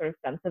have any sort of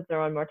sense of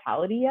their own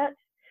mortality yet.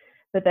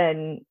 But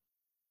then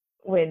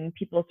when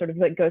people sort of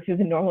like go through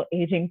the normal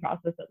aging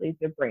process that leads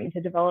their brain to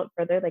develop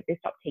further, like they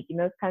stop taking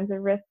those kinds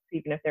of risks,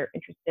 even if they're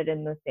interested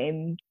in the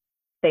same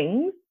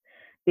things,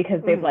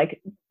 because they've Hmm. like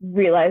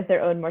realized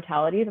their own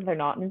mortality, that they're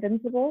not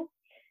invincible.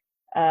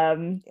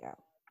 Um, Yeah.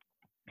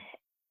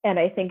 and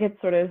I think it's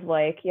sort of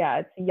like, yeah,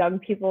 it's young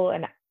people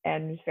and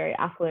very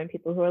affluent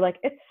people who are like,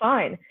 it's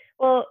fine.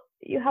 Well,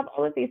 you have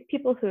all of these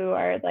people who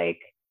are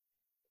like,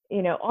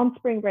 on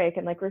spring break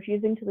and like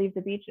refusing to leave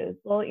the beaches.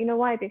 Well, you know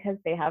why? Because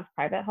they have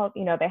private health,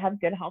 they have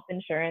good health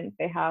insurance,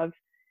 they have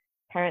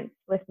parents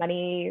with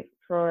money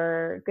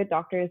for good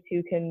doctors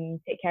who can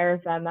take care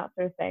of them, that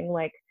sort of thing.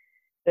 Like,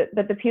 but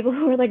the people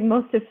who are like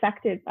most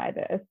affected by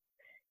this,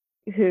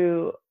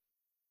 who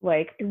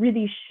like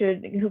really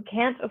who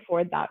can't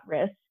afford that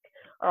risk,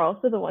 are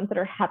also the ones that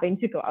are having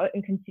to go out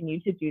and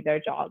continue to do their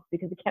jobs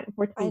because they can't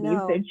afford to I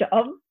leave their know.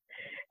 jobs.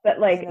 But I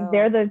like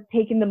they're know.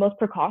 taking the most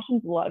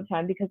precautions a lot of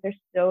time because they're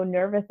so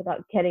nervous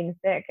about getting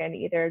sick and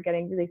either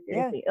getting really Yeah.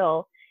 seriously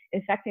ill,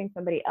 infecting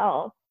somebody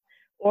else,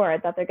 or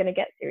that they're going to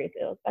get seriously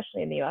ill,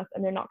 especially in the US,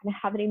 and they're not going to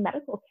have any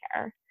medical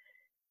care.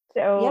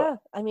 So Yeah.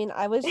 I mean,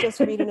 I was just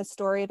reading a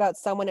story about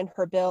someone in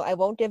her bill. I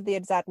won't give the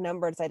exact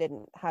numbers. I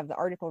didn't have the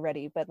article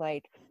ready, but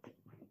like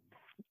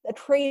a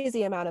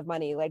crazy amount of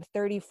money, like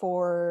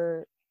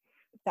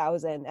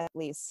 34,000 at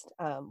least,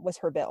 was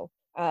her bill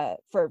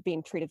for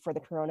being treated for the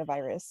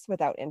coronavirus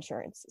without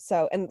insurance.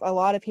 So, and a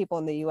lot of people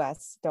in the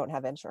US don't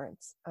have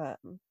insurance.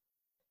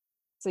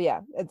 So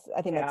yeah,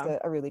 I think that's yeah,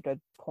 a really good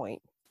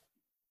point.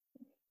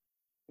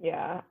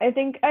 yeah, I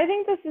think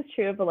this is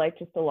true, but like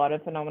just a lot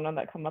of phenomena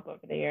that come up over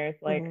the years.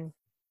 Like, Hmm.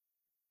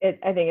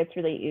 I think it's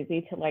really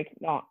easy to like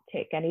not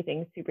take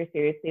anything super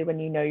seriously when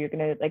you're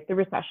gonna, like, the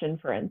recession,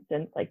 for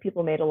instance. Like,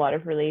 people made a lot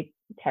of really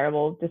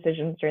terrible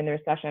decisions during the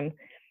recession,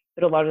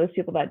 but a lot of those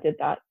people that did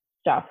that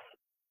stuff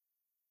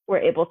were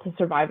able to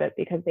survive it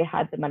because they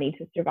had the money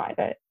to survive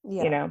it.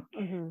 You Yeah. know,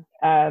 Hmm.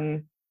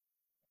 um,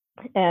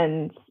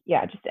 and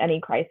yeah, just any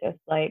crisis,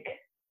 like,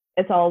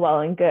 it's all well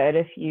and good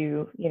if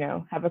you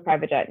have a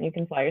private jet and you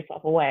can fly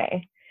yourself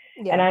away.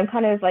 And Yeah. I'm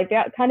kind of like,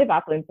 that kind of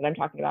affluence that I'm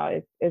talking about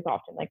is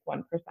often like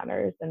one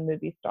percenters and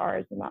movie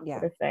stars and that Yeah.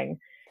 sort of thing.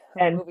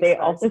 And Movie they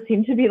stars. also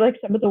seem to be like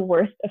some of the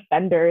worst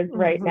offenders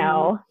right Mm-hmm.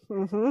 now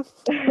Mm-hmm.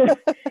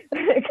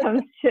 when it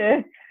comes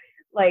to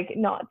like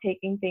not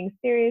taking things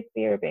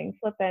seriously or being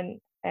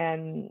flippant.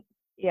 And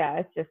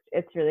yeah,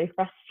 it's really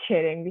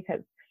frustrating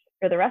because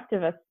for the rest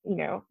of us,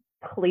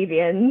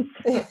 plebeians,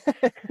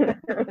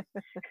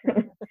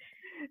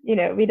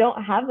 we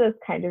don't have those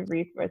kind of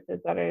resources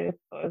at our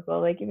disposal.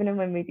 Like even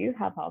when we do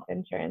have health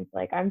insurance,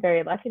 like I'm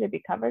very lucky to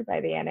be covered by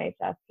the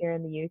NHS here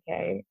in the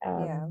UK,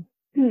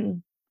 Yeah.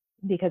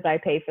 because I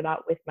pay for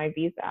that with my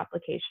visa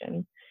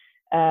application.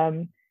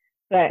 Um,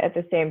 but at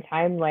the same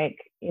time, like,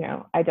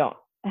 I don't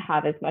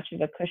have as much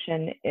of a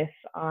cushion if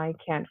I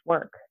can't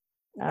work.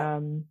 Yeah.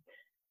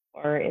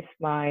 Or if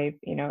my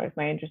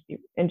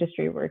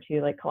industry were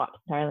to like collapse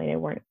entirely, I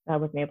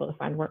wasn't able to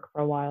find work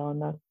for a while on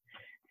this.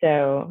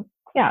 So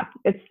yeah,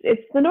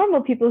 it's the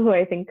normal people who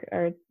I think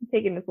are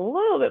taking this a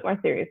little bit more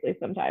seriously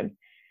sometimes.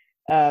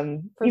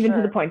 For Even to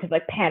the sure. point of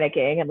like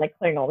panicking and like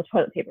clearing all the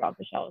toilet paper off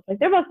the shelves. Like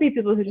there must be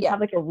people who just Yeah. have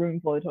like a room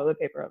full of toilet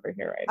paper over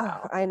here right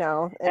now. I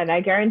know. And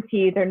I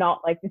guarantee they're not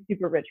like the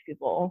super rich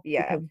people,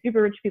 Yeah. because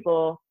super rich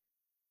people,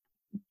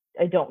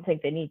 I don't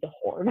think they need to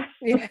hoard,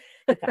 Yeah.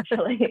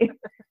 essentially.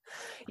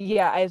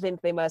 Yeah, I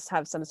think they must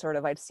have some sort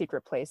of like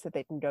secret place that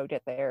they can go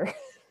get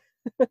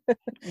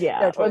Yeah,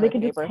 their or they toilet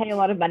can just paper. pay a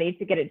lot of money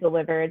to get it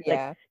delivered. Like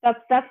Yeah.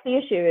 that's the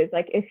issue, is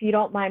like if you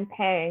don't mind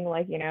paying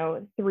like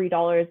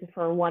 $3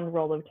 for one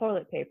roll of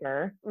toilet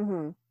paper,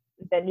 Mm-hmm.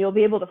 then you'll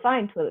be able to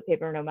find toilet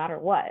paper no matter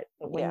what.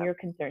 But when Yeah. you're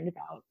concerned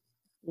about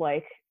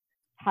like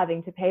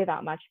having to pay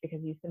that much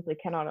because you simply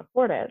cannot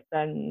afford it,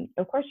 then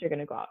of course you're going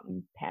to go out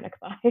and panic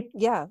buy.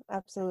 Yeah,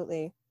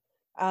 absolutely.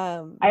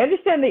 I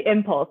understand the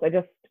impulse. I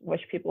just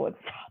wish people would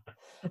stop.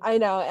 I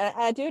know, and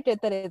I do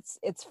get that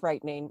it's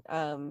frightening.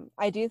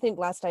 I do think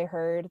last I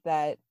heard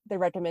that the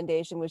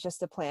recommendation was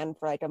just to plan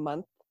for like a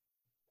month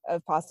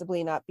of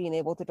possibly not being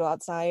able to go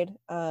outside,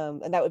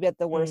 and that would be at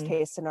the worst Mm.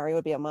 case scenario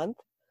would be a month.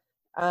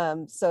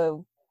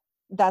 So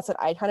that's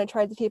what I kind of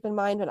tried to keep in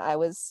mind when I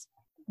was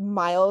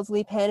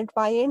mildly panic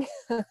buying,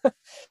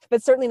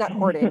 but certainly not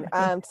hoarding.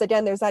 So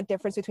again, there's that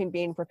difference between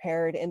being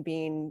prepared and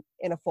being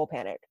in a full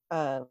panic.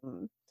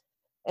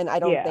 And I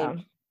don't Yeah.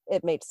 think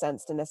it makes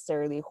sense to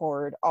necessarily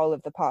hoard all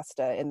of the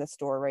pasta in the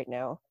store right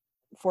now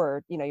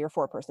for your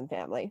 4-person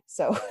family.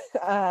 So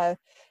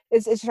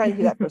it's trying to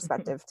do that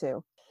perspective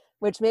too,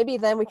 which maybe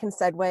then we can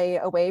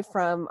segue away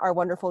from our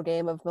wonderful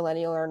game of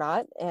millennial or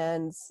not.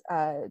 And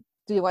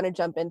do you want to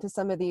jump into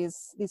some of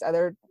these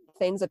other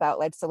things about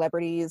like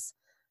celebrities,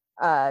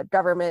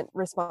 government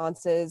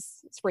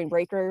responses, spring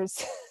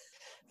breakers,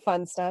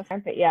 fun stuff?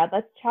 But yeah,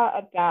 let's talk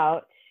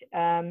about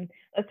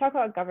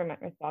government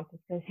responses,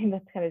 because I think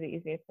that's kind of the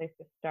easiest place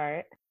to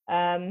start.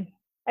 I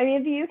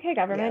mean, the UK Yeah.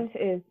 government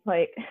is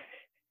like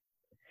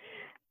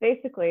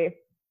basically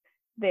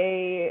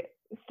they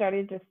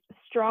started just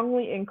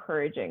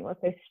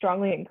let's say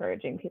strongly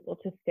encouraging people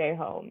to stay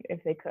home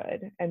if they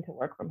could and to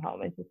work from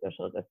home and to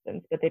social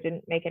distance, but they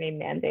didn't make any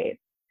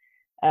mandates.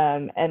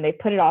 And they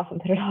put it off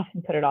and put it off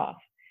and put it off.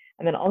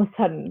 And then all of a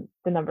sudden,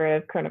 the number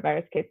of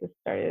coronavirus cases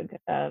started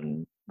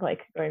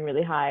like going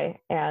really high,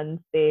 and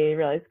they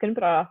realized couldn't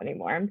put it off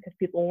anymore because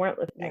people weren't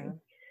listening.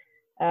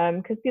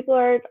 Because people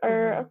are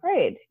Mhm.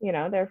 afraid,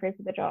 they're afraid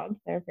for the jobs,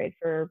 they're afraid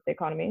for the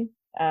economy.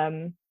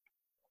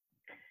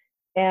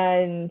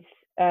 And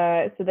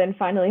so then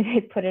finally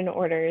they put in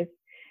orders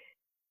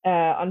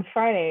on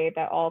Friday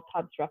that all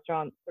pubs,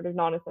 restaurants, sort of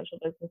non-essential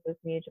businesses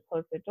needed to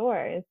close their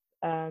doors,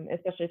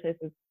 especially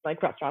places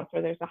like restaurants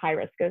where there's a high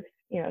risk of,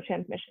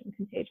 transmission,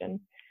 contagion.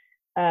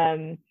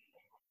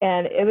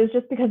 And it was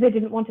just because they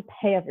didn't want to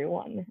pay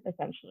everyone,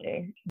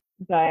 essentially.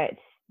 But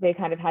they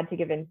kind of had to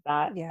give in to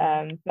that.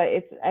 Yeah. But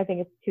I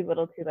think it's too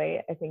little too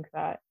late. I think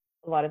that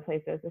a lot of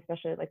places,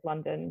 especially like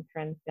London,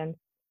 for instance,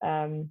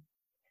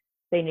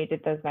 they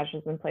needed those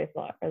measures in place a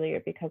lot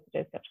earlier because it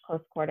is such close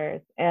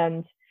quarters.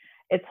 And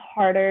it's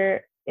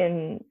harder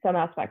in some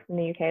aspects in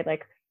the UK.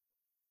 Like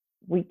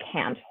we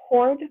can't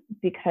hoard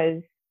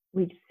because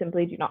we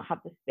simply do not have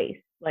the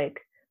space. Like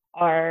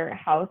our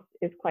house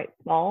is quite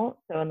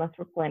small, so unless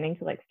we're planning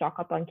to like stock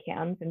up on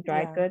cans and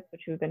dried Yeah. goods,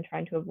 which we've been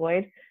trying to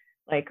avoid,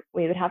 like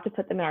we would have to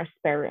put them in our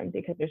spare room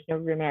because there's no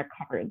room in our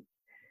cupboards.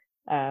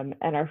 And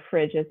our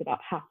fridge is about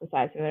half the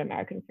size of an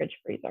American fridge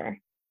freezer.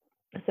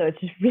 So it's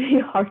just really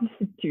hard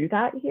to do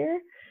that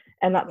here.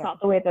 And that's Yeah. not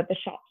the way that the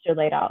shops are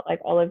laid out. Like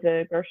all of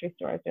the grocery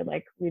stores are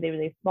like really,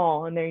 really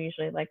small, and they're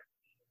usually like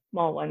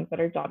small ones that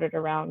are dotted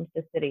around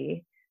the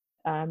city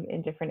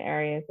in different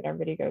areas that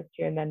everybody goes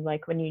to. And then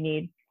like when you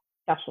need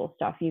special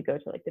stuff, you go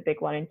to like the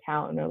big one in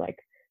town, or like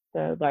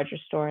the larger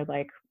store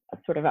like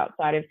sort of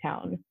outside of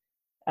town,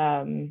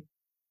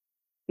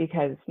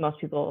 because most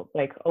people,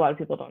 like a lot of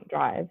people, don't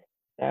drive.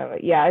 So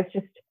yeah,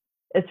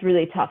 it's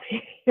really tough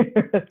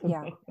here.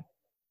 Yeah.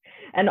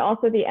 And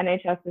also the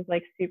NHS is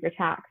like super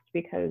taxed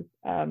because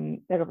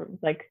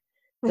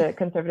the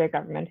conservative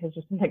government has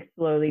just been like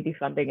slowly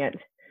defunding it.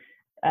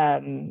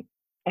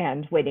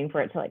 and waiting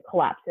for it to like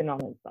collapse in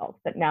on itself.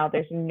 But now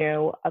there's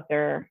no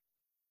other,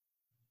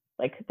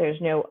 like there's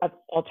no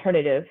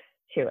alternative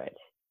to it.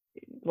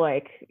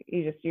 Like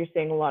you're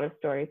seeing a lot of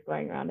stories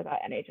going around about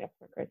NHS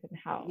workers and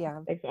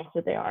how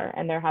exhausted they are,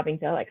 and they're having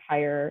to like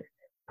hire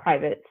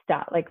private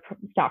staff, like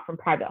staff from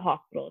private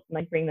hospitals, and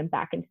like bring them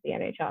back into the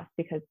NHS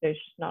because there's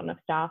just not enough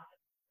staff.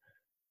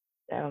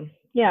 So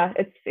yeah,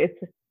 it's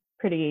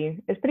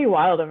pretty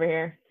wild over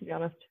here, to be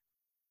honest.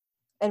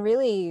 And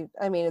really,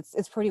 I mean,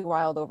 it's pretty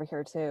wild over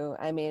here too.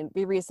 I mean,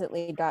 we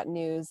recently got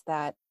news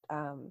that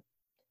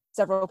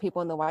several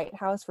people in the White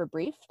House were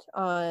briefed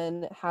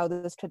on how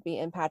this could be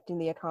impacting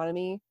the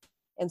economy,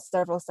 and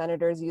several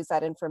senators use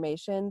that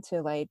information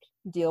to like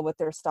deal with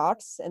their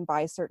stocks and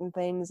buy certain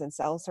things and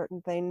sell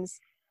certain things,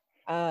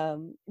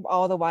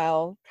 all the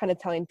while kind of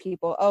telling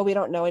people, oh, we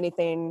don't know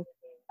anything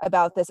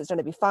about this, it's going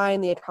to be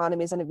fine, the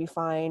economy is going to be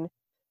fine,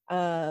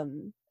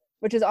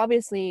 which is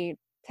obviously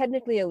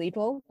technically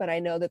illegal, but I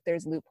know that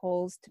there's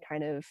loopholes to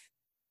kind of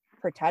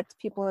protect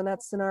people in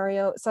that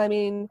scenario. So I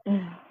mean,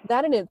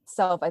 that in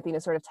itself I think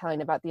is sort of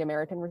telling about the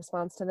American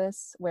response to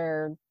this,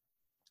 where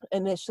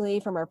initially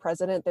from our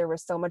president there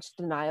was so much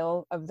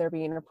denial of there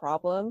being a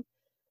problem.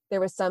 There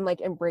was some like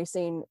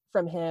embracing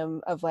from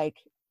him of like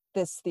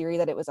this theory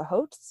that it was a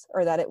hoax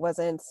or that it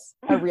wasn't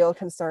a real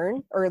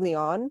concern early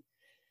on.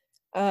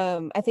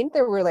 I think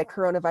there were like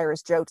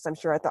coronavirus jokes, I'm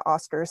sure, at the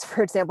Oscars,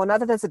 for example.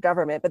 Not that that's a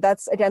government, but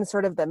that's again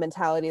sort of the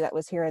mentality that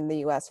was here in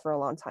the US for a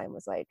long time,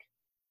 was like,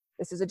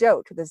 this is a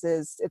joke,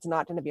 it's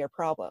not going to be a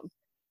problem.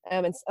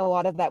 And a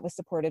lot of that was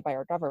supported by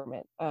our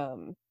government.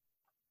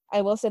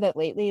 I will say that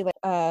lately, like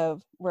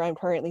where I'm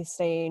currently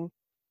staying,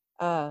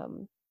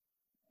 had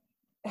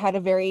a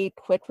very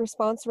quick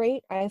response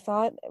rate. I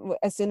thought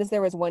as soon as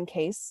there was one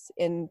case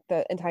in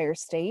the entire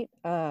state,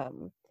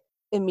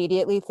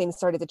 immediately things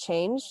started to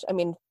change. I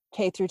mean,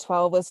 K through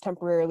 12 was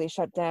temporarily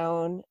shut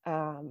down.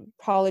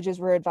 Colleges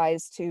were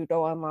advised to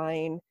go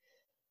online.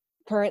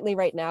 Currently,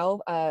 right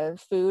now,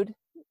 food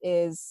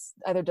is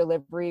either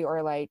delivery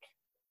or like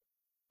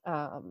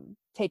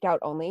takeout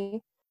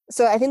only.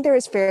 So I think there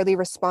was fairly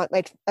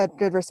like a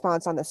good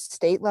response on the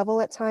state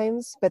level at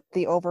times, but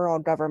the overall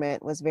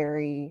government was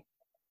very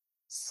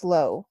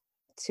slow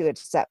to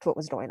accept what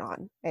was going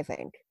on, I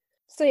think.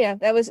 So yeah,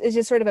 it's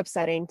just sort of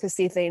upsetting to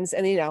see things.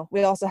 And, you know,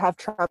 we also have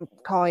Trump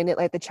calling it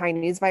like the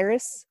Chinese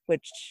virus,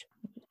 which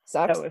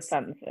sucks. So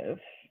offensive.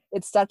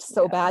 It sucks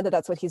so bad that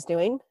that's what he's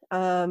doing.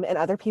 And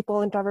other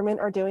people in government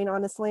are doing,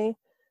 honestly,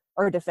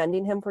 or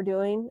defending him for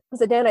doing.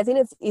 So again, I think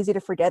it's easy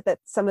to forget that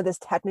some of this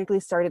technically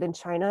started in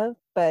China,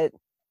 but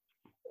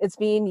it's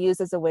being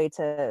used as a way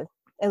to,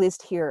 at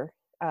least here,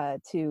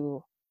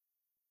 to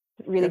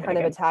really kind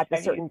of attack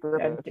a certain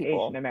group of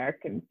people. Asian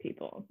American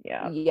people,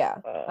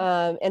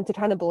 and to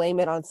kind of blame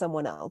it on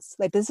someone else.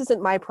 Like, this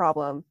isn't my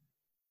problem,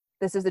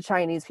 this is the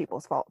Chinese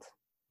people's fault,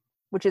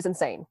 which is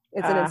insane.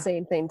 It's an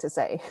insane thing to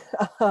say.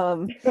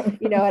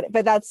 You know,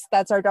 but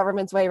that's our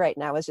government's way right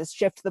now, is just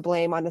shift the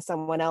blame onto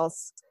someone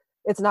else.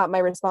 It's not my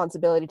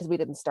responsibility because we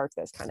didn't start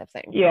this, kind of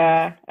thing.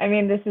 Yeah, I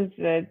mean, this is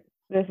the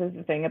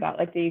thing about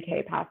like the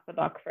UK passed the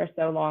buck for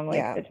so long.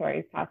 Like the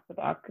Tories passed the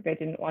buck, they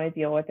didn't want to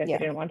deal with it, they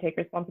didn't want to take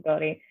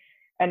responsibility.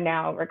 And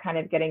now we're kind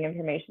of getting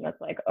information that's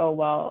like, oh,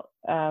 well,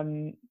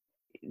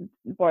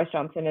 Boris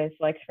Johnson is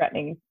like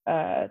threatening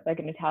like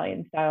an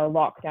Italian style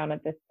lockdown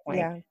at this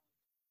point,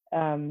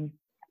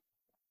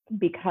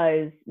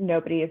 because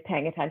nobody is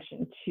paying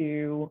attention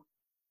to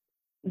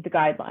the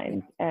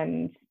guidelines.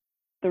 And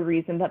the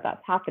reason that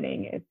that's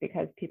happening is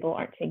because people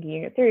aren't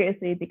taking it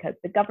seriously, because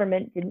the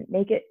government didn't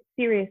make it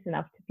serious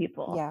enough to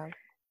people.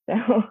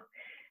 So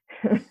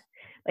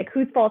like,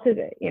 whose fault is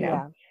it, you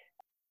know?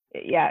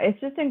 Yeah, it's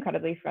just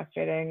incredibly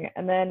frustrating.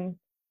 And then,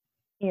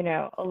 you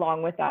know,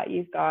 along with that,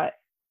 you've got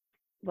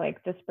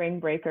like the spring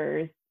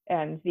breakers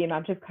and the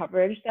amount of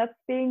coverage that's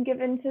being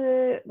given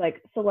to like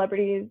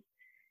celebrities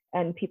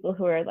and people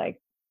who are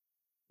like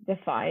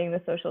defying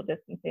the social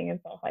distancing and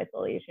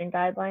self-isolation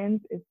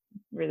guidelines is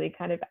really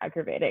kind of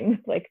aggravating.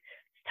 Like,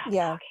 stop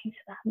talking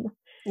to them.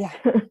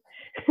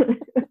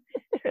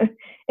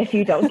 If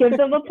you don't give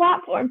them a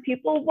platform,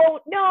 people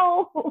won't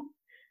know.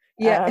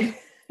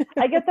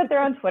 I get that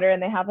they're on Twitter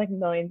and they have like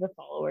millions of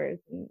followers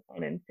and on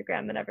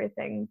Instagram and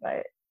everything,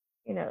 but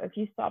you know, if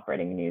you stop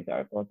writing news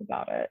articles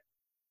about it,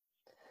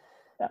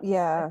 that's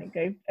I think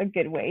a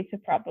good way to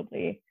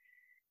probably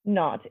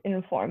not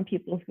inform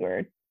people who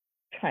are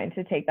trying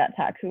to take that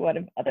tack who would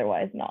have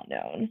otherwise not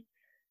known.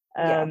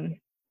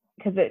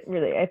 Because it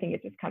really, I think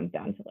it just comes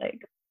down to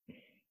like,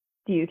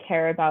 do you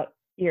care about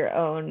your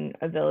own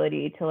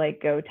ability to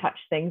like go touch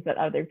things that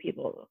other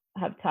people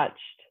have touched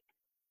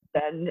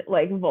than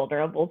like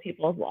vulnerable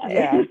people's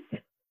lives?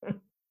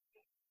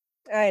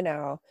 I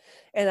know.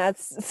 And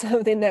that's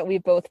something that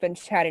we've both been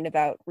chatting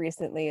about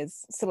recently,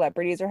 is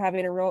celebrities are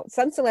having a role.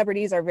 Some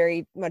celebrities are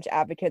very much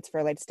advocates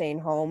for like staying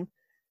home.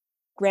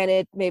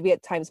 Granted, maybe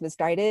at times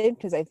misguided,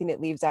 because I think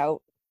it leaves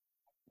out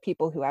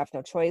people who have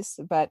no choice.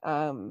 But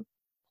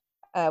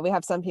we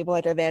have some people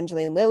like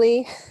Evangeline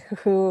Lilly,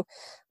 who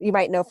you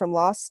might know from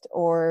Lost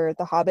or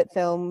the Hobbit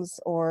films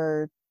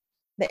or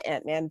the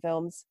Ant-Man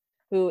films,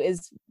 who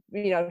is,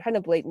 kind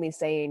of blatantly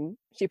saying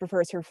she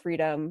prefers her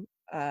freedom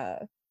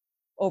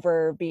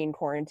over being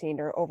quarantined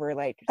or over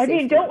like I safety.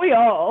 mean, don't we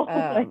all?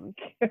 I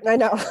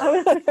know.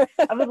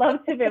 I would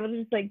love to be able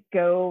to just like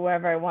go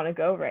wherever I want to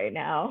go right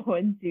now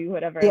and do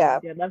whatever I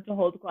want to do. I'd love to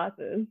hold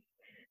classes.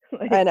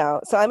 I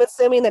know. So I'm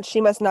assuming that she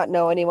must not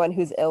know anyone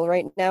who's ill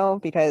right now,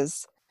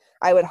 because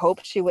I would hope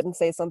she wouldn't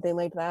say something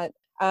like that.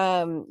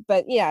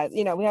 But yeah,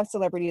 we have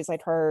celebrities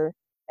like her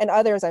and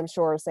others, I'm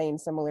sure, saying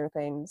similar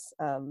things.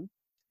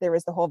 There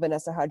was the whole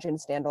Vanessa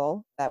Hudgens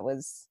scandal. That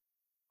was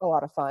a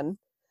lot of fun.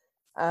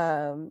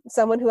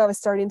 Someone who I was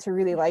starting to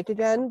really like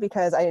again,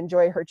 because I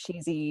enjoy her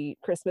cheesy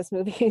Christmas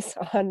movies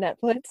on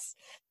Netflix,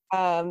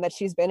 that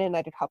she's been in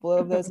like a couple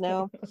of those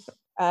now.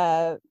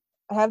 I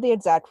have the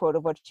exact quote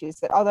of what she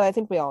said, although I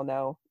think we all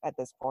know at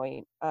this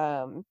point.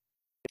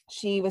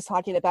 She was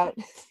talking about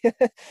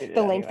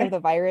the length of the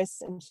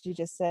virus, and she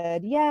just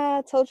said,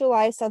 yeah, till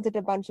July sounds like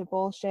a bunch of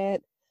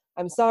bullshit.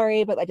 I'm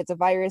sorry, but like, it's a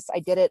virus. I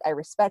did it. I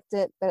respect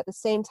it. But at the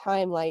same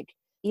time, like,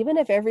 even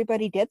if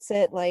everybody gets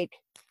it, like,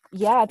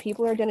 yeah,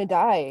 people are gonna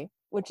die,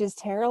 which is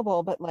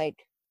terrible, but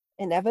like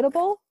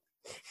inevitable.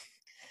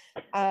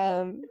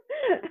 And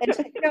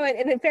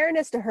in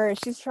fairness to her,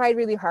 she's tried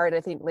really hard, I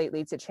think,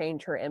 lately to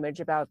change her image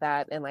about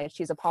that, and like,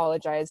 she's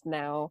apologized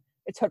now.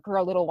 It took her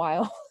a little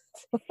while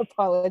to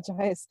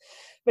apologize,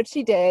 but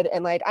she did.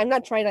 And like, I'm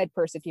not trying to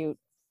persecute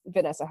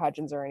Vanessa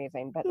Hudgens or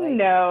anything, but like,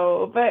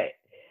 no, but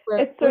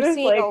we're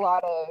seeing like a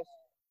lot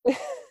of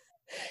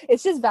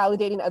it's just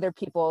validating other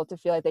people to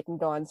feel like they can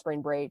go on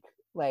spring break.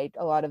 Like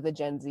a lot of the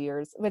Gen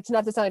Zers, which,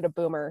 not to sound like a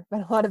boomer,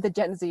 but a lot of the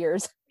Gen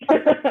Zers are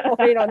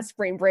going on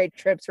spring break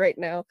trips right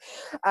now.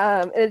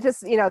 And it's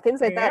just,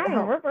 things like that.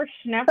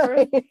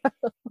 Whippersnappers.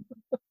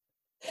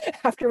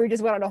 After we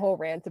just went on a whole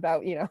rant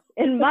about,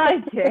 in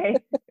my day.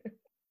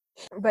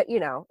 But,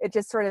 it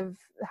just sort of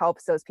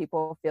helps those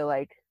people feel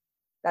like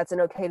that's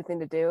an okay thing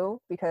to do,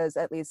 because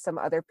at least some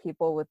other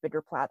people with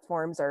bigger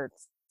platforms are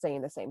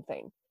saying the same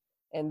thing.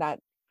 And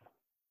that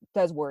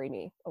does worry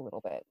me a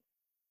little bit.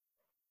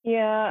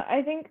 Yeah,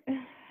 I think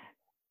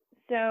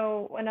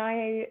so. When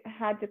I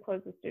had to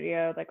close the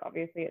studio, like,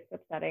 obviously it's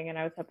upsetting, and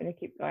I was hoping to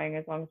keep going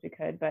as long as we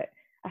could, but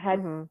I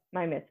had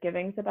my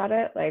misgivings about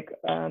it. Like,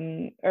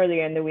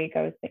 earlier in the week,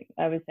 I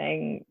was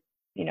saying,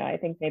 I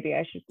think maybe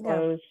I should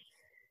close,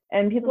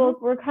 and people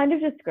were kind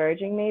of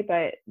discouraging me.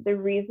 But the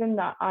reason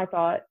that I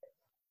thought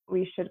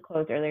we should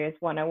close earlier is,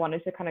 one, I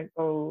wanted to kind of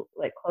go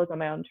like close on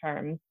my own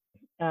terms,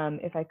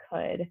 if I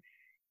could.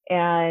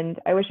 And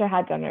I wish I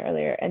had done it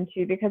earlier. And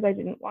two, because I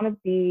didn't want to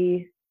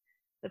be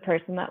the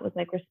person that was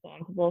like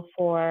responsible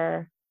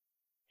for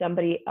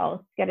somebody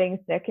else getting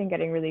sick and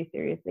getting really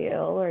seriously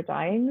ill or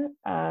dying.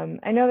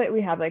 I know that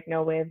we have like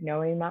no way of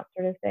knowing that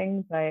sort of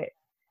thing, but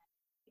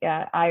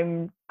yeah,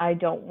 I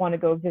don't want to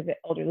go visit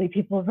elderly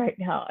people right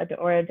now, I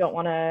don't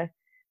want to,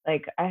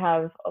 like, I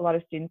have a lot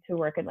of students who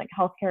work in like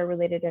healthcare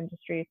related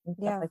industries and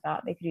stuff like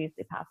that. They could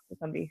easily pass to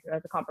somebody who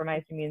has a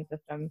compromised immune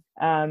system.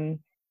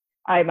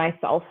 I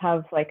myself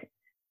have like,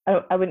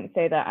 I wouldn't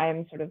say that I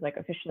am sort of like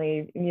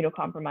officially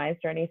immunocompromised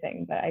or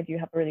anything, but I do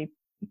have a really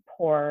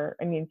poor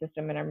immune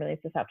system, and I'm really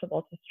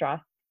susceptible to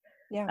stress.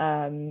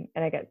 And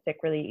I get sick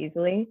really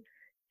easily.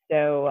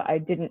 So I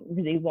didn't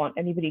really want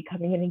anybody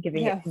coming in and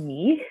giving it to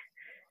me,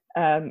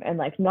 and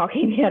like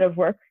knocking me out of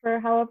work for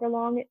however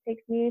long it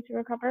takes me to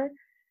recover.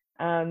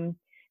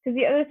 Because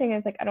the other thing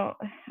is, like,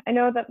 I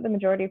know that the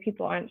majority of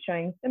people aren't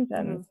showing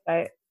symptoms,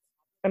 but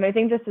I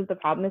think this is the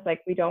problem, is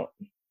like, we don't,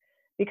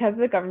 because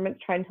the government's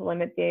trying to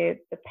limit the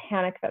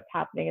panic that's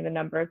happening and the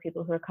number of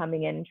people who are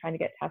coming in and trying to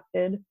get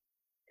tested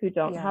who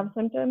don't have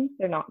symptoms,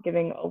 they're not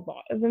giving a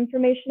lot of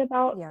information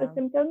about the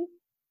symptoms.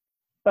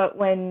 But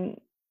when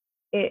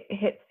it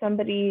hits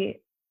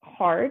somebody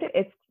hard,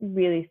 it's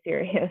really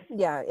serious.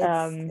 Yeah,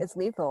 it's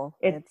lethal.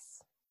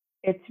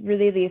 It's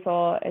really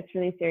lethal. It's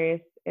really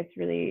serious.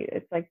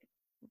 It's like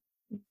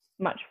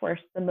much worse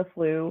than the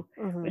flu,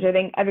 which I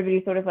think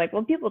everybody's sort of like,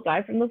 well, people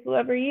die from the flu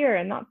every year,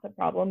 and that's the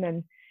problem.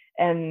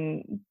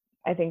 And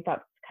I think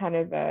that's kind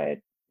of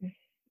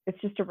it's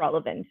just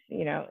irrelevant,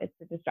 it's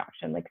a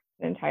distraction, like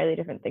an entirely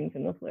different thing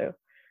from the flu.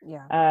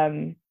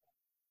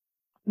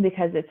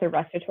 Because it's a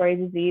respiratory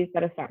disease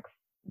that affects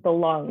the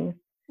lungs.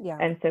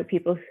 And so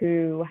people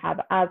who have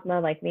asthma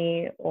like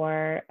me,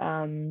 or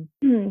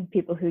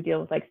people who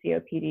deal with like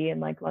COPD and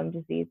like lung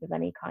disease of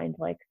any kind,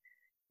 like,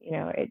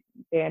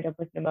 they end up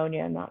with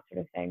pneumonia and that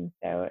sort of thing.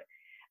 So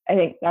I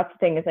think that's the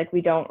thing, is like,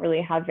 we don't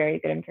really have very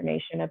good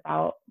information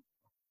about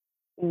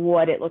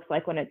what it looks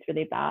like when it's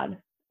really bad,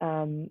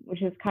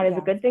 which is kind of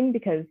a good thing,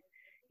 because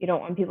you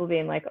don't want people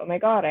being like, oh my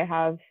God, I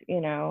have,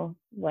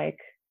 like,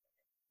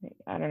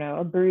 I don't know,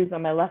 a bruise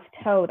on my left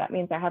toe, that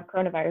means I have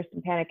coronavirus,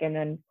 and panicking and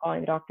then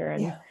calling the doctor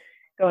and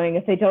going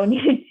if they don't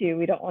need to.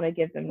 We don't want to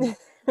give them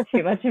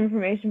too much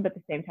information, but at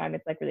the same time,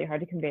 it's like really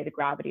hard to convey the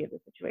gravity of the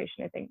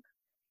situation, I think,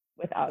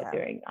 without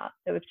doing that.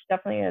 So it's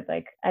definitely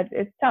like,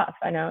 it's tough.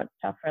 I know it's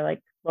tough for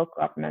like local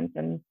governments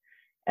and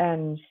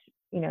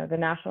the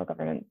national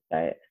government,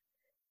 but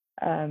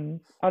on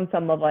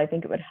some level, I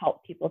think it would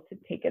help people to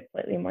take it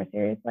slightly more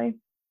seriously.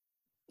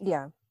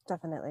 Yeah,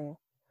 definitely.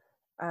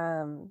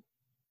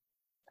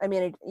 I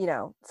mean,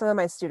 some of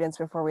my students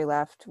before we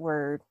left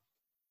were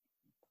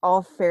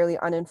all fairly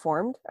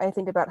uninformed, I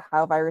think, about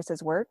how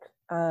viruses work.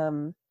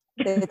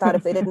 They thought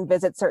if they didn't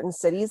visit certain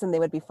cities, then they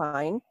would be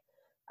fine.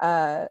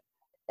 Uh,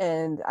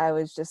 and I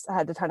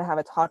had to try to have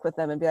a talk with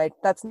them and be like,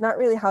 that's not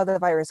really how the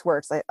virus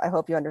works. I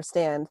hope you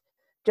understand.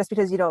 Just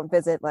because you don't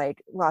visit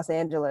like Los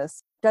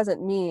Angeles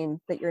doesn't mean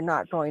that you're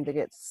not going to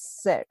get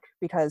sick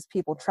because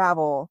people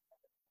travel.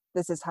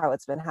 This is how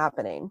it's been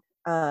happening.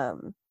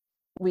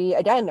 We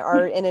again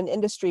are in an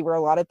industry where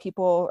a lot of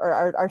people, or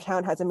our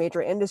town has a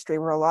major industry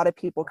where a lot of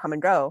people come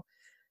and go,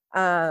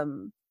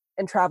 and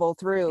travel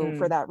through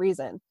for that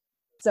reason.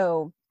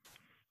 So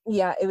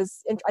yeah,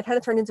 I kind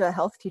of turned into a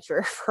health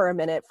teacher for a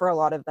minute for a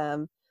lot of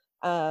them,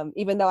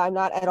 even though I'm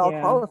not at all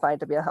Yeah. qualified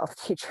to be a health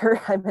teacher.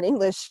 I'm an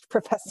English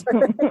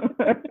professor.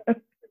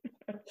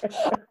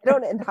 I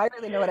don't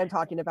entirely know what I'm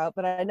talking about,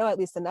 but I know at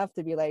least enough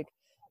to be like,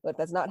 look,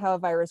 that's not how a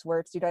virus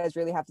works. You guys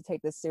really have to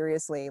take this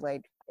seriously.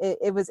 Like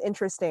it was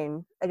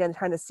interesting, again,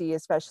 trying to see,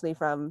 especially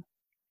from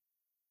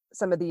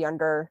some of the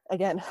younger,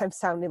 again, I'm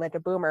sounding like a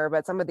boomer,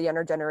 but some of the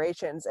younger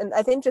generations. And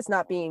I think just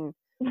not being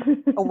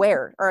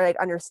aware or like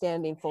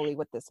understanding fully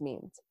what this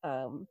means,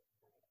 for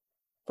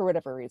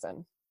whatever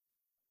reason.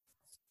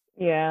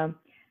 Yeah.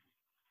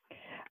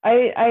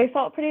 I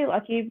felt pretty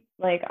lucky.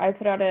 Like I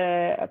put out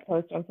a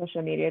post on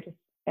social media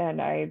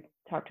and I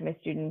talked to my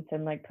students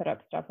and like put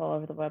up stuff all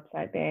over the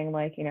website being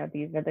like,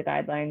 these are the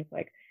guidelines,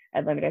 like I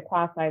had limited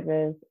class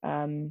sizes.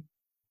 And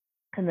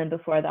then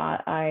before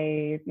that,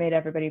 I made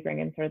everybody bring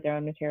in sort of their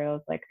own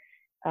materials. Like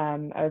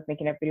I was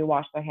making everybody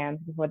wash their hands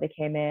before they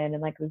came in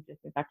and like was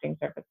disinfecting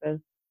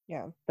surfaces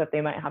that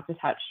they might have to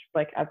touch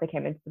like as they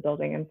came into the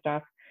building and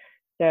stuff.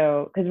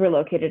 So, because we're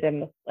located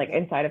in like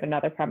inside of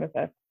another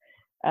premises.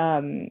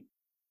 And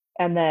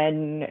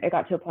then it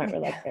got to a point where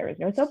like there was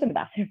no soap in the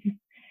bathroom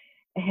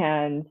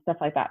and stuff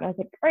like that. And I was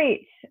like,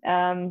 great,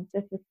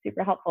 this is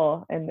super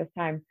helpful in this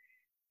time.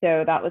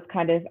 So that was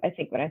kind of, I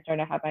think, when I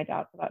started to have my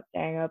doubts about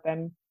staying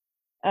open.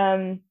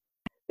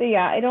 But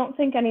yeah, I don't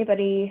think I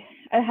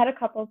had a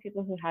couple of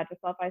people who had to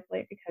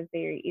self-isolate because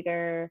they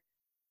either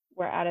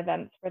were at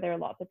events where there were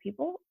lots of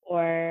people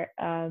or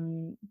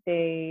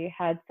they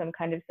had some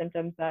kind of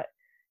symptoms that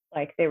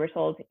like they were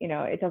told,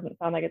 it doesn't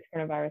sound like it's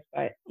coronavirus,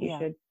 but you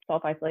should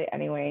self-isolate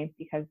anyway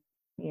because,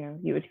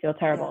 you would feel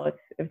terrible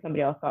if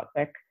somebody else got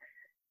sick.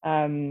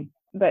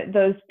 But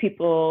those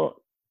people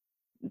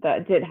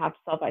that did have to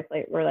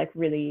self-isolate were like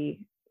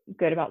really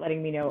good about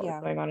letting me know what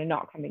was going on and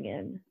not coming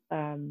in.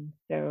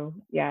 So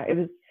yeah, it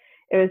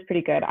was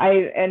pretty good.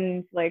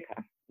 And like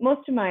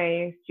most of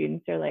my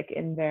students are like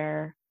in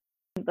their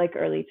like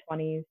early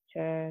 20s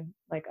to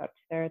like up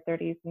to their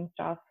 30s and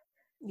stuff.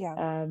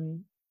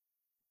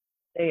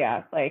 So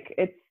yeah, like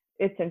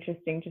it's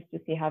interesting just to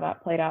see how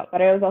that played out.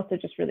 But I was also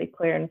just really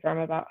clear and firm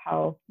about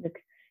how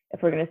like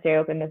if we're going to stay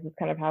open, this is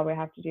kind of how we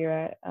have to do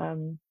it.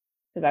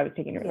 Because I was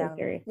taking it really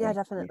seriously. Yeah,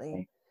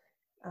 definitely.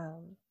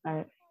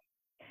 But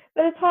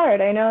it's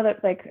hard. I know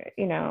that like,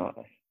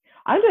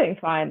 I'm doing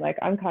fine. Like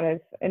I'm kind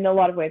of in a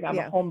lot of ways I'm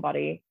a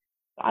homebody.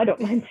 So I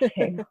don't mind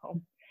staying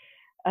home.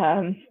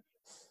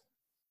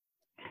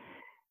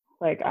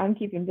 Like I'm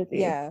keeping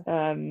busy.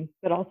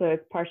 But also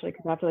it's partially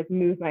because I have to like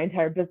move my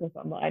entire business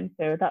online.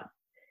 So that's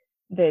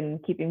been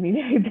keeping me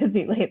very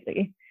busy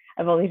lately.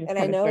 I've only just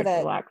kind of started to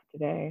relax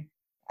today.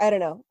 I don't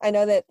know. I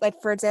know that,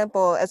 like, for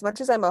example, as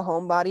much as I'm a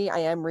homebody, I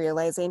am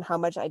realizing how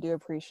much I do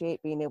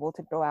appreciate being able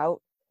to go out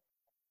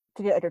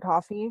to get like a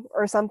coffee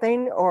or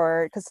something,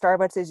 or because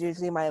Starbucks is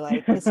usually my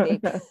like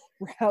escape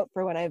route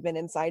for when I've been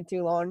inside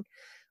too long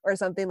or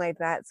something like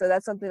that. So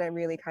that's something I'm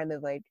really kind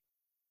of like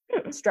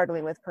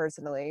struggling with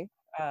personally.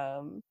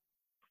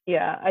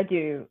 Yeah, I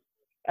do.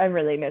 I'm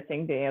really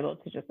missing being able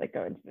to just like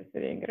go into the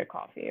city and get a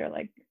coffee or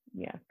like,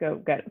 go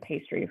get a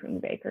pastry from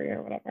the bakery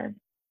or whatever.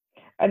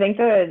 I think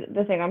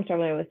the thing I'm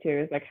struggling with too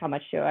is like how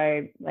much do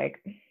I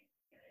like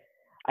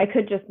I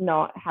could just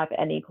not have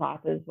any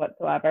classes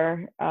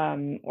whatsoever,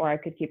 or I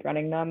could keep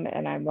running them,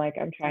 and I'm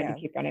trying to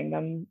keep running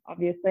them,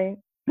 obviously.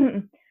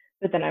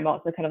 But then I'm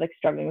also kind of like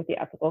struggling with the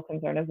ethical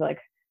concern of like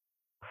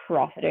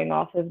profiting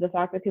off of the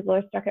fact that people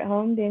are stuck at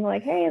home, being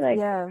like, hey, like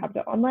have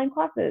to online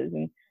classes,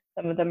 and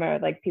some of them are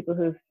like people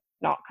who've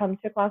not come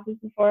to classes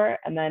before,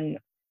 and then,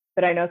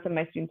 but I know some of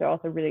my students are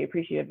also really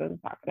appreciative of the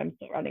fact that I'm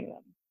still running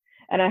them,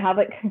 and I have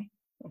like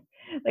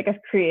like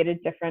I've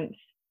created different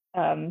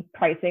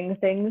pricing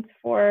things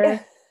for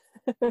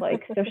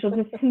like social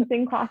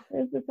distancing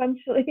classes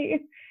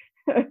essentially.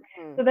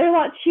 So they're a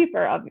lot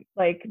cheaper,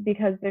 like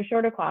because they're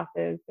shorter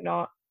classes.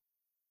 We're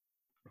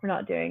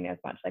not doing as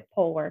much like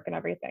poll work and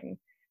everything,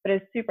 but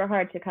it's super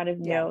hard to kind of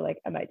know like,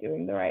 am I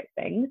doing the right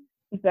things?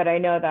 But I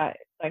know that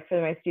like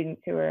for my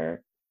students who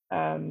are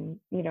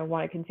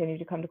want to continue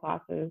to come to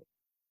classes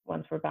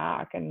once we're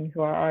back and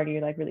who are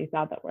already like really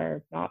sad that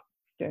we're not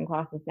doing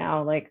classes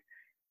now, like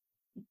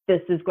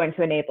this is going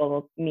to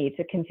enable me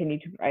to continue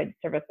to provide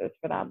services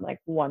for them like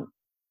once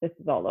this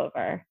is all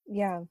over.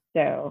 Yeah.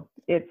 So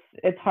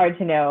it's hard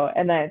to know.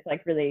 And then it's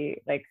like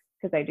really like,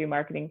 because I do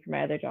marketing for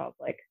my other job,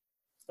 like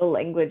the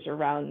language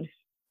around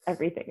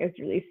everything is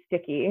really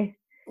sticky.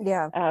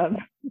 Yeah.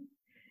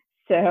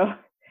 So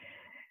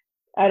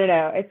I don't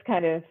know. It's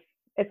kind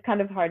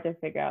of hard to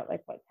figure out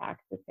like what tack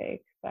to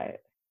take,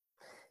 but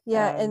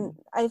Yeah, and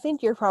I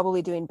think you're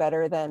probably doing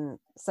better than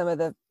some of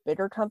the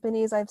bigger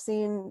companies I've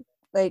seen,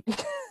 like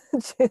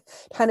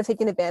kind of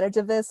taking advantage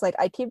of this. Like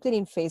I keep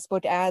getting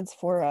Facebook ads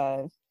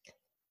for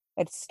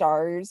like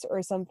Stars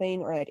or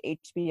something, or like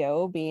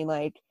HBO being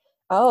like,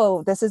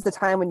 oh, this is the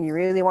time when you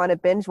really want to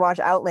binge watch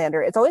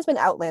Outlander. It's always been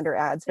Outlander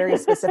ads, very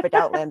specific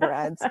Outlander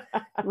ads,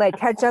 like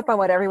catch up on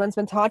what everyone's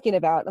been talking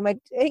about. I'm like,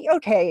 hey,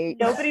 okay.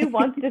 Nobody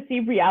wants to see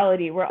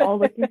reality. We're all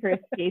looking for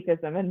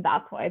escapism, and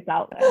that's why it's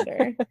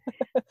Outlander.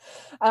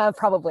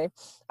 Probably.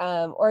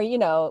 Or,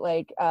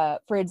 like,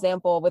 for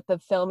example, with the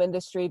film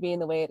industry being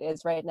the way it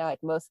is right now,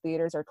 like most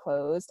theaters are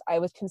closed. I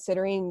was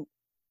considering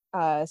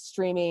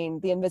streaming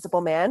The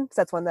Invisible Man, because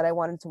that's one that I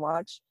wanted to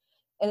watch.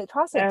 And it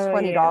costs like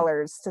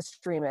 $20 to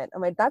stream it.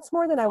 I'm like, that's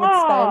more than I would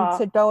spend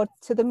to go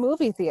to the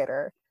movie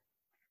theater.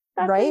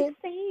 That's right?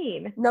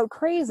 insane. No,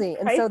 crazy.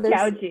 And Price so there's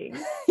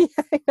gouging. Yeah,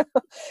 I know.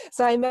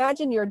 So I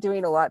imagine you're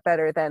doing a lot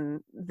better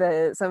than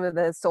some of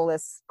the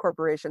soulless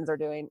corporations are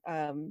doing.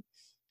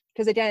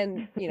 Because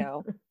again,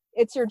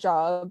 it's your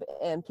job,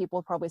 and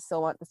people probably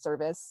still want the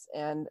service.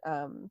 And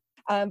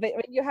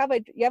but you have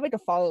a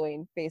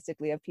following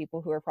basically of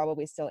people who are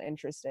probably still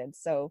interested.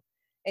 So,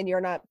 and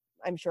you're not,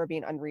 I'm sure,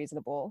 being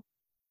unreasonable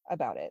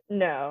about it.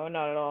 No,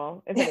 not at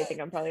all. If anything,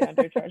 I'm probably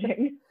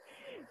undercharging.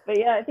 But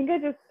yeah, I think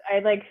I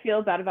like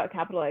feel bad about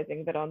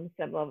capitalizing, but on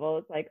some level,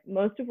 it's like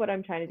most of what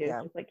I'm trying to do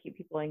is just like keep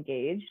people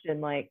engaged, and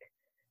like,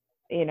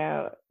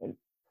 I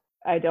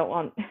don't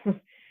want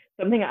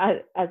something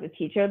as a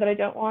teacher that I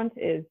don't want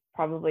is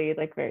probably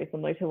like very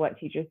similar to what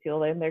teachers feel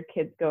when their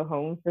kids go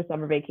home for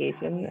summer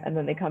vacation and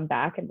then they come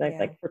back and they've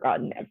like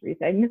forgotten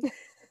everything.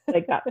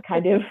 Like that's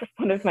kind of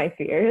one of my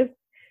fears.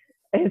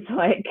 It's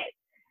like,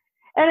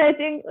 and I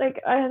think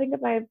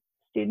that my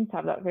students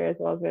have that fear as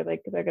well. They're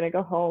like, they're going to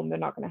go home, they're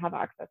not going to have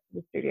access to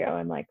the studio,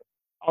 and like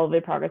all of their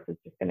progress is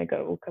just going to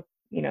go,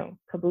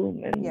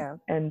 kaboom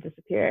and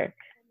disappear.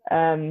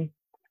 And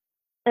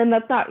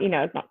that's not,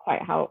 it's not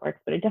quite how it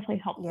works, but it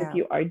definitely helps if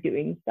you are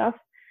doing stuff.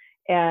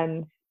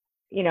 And,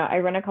 I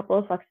run a couple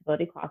of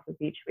flexibility classes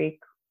each week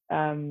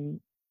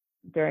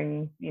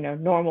during,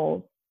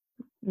 normal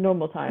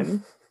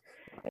times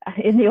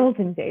in the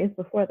olden days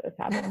before this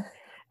happened.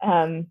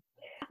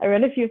 I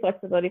run a few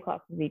flexibility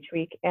classes each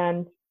week,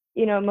 and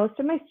most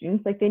of my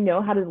students, like, they know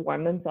how to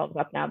warm themselves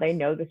up now. They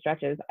know the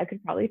stretches. I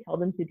could probably tell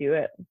them to do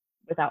it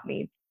without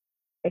me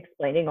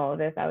explaining all of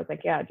this. I was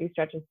like, yeah, do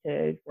stretches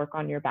to work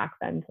on your back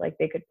bend. Like,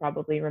 they could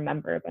probably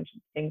remember a bunch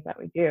of things that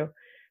we do,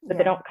 but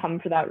they don't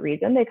come for that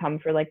reason. They come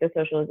for like the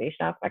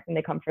socialization aspect, and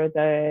they come for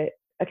the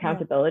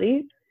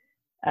accountability,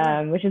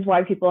 which is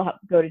why people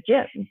go to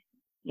gyms,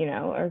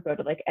 or go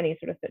to like any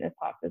sort of fitness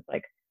classes.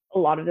 Like, a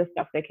lot of the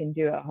stuff they can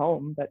do at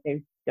home, but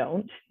they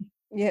don't.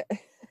 Yeah.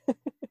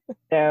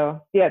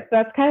 So yeah,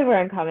 that's kind of where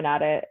I'm coming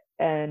at it.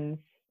 And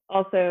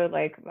also,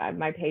 like,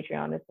 my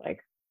Patreon is like,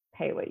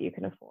 pay what you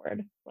can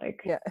afford.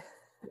 Like,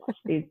 watch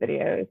these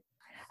videos.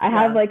 I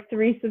have like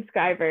 3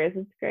 subscribers.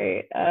 It's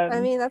great.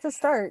 I mean, that's a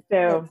start.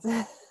 So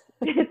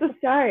it's a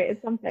start.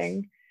 It's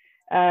something.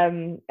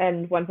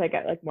 And once I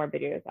get like more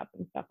videos up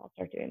and stuff, I'll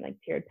start doing like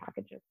tiered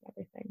packages and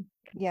everything.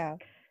 Yeah.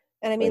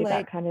 And I mean, like,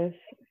 that kind of,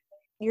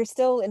 you're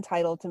still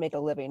entitled to make a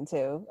living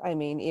too. I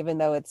mean, even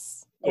though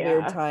it's a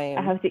weird time.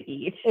 I have to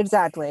eat.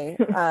 Exactly.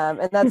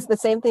 And that's the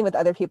same thing with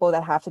other people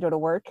that have to go to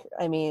work.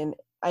 I mean,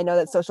 I know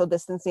that social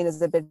distancing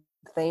is a big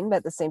thing, but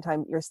at the same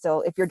time,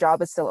 if your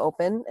job is still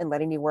open and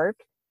letting you work,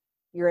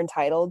 you're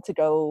entitled to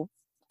go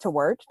to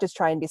work. Just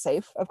try and be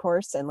safe, of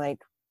course, and like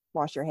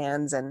wash your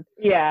hands and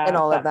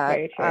all of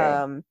that.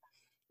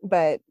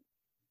 But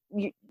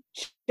you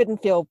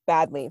shouldn't feel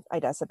badly,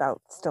 I guess,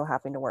 about still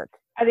having to work.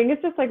 I think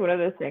it's just like one of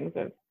those things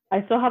of,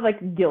 I still have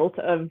like guilt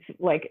of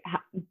like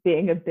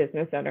being a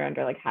business owner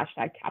under like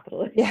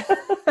 #capitalism. Yeah.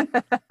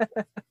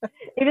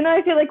 Even though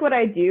I feel like what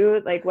I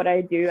do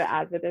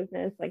as a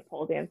business, like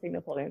pole dancing,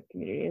 the pole dance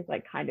community is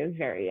like kind of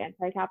very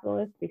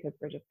anti-capitalist, because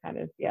we're just kind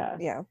of,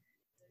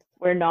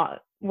 we're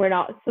not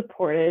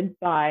supported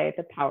by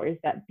the powers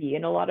that be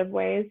in a lot of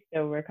ways.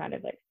 So we're kind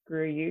of like,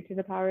 screw you to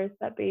the powers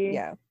that be.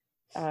 Yeah.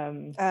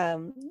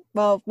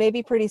 Well,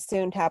 maybe pretty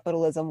soon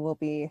capitalism will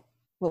be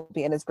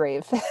in his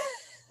grave.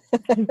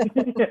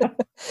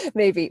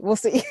 Maybe, we'll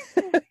see.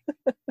 But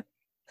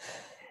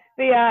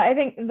yeah, I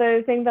think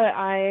the thing that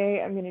I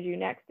am going to do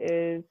next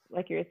is,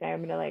 like you were saying,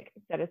 I'm going to like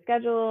set a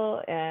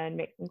schedule and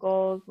make some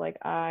goals. Like,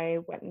 I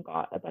went and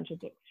got a bunch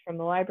of books from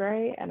the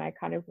library, and I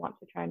kind of want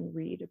to try and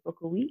read a book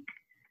a week.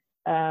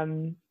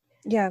 And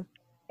so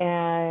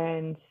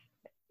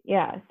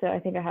I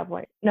think I have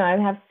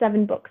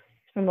 7 books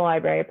from the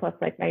library, plus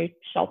like my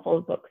shelf full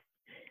of books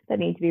that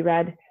need to be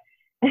read.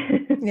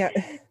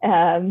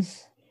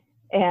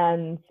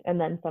 And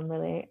then some,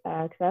 really,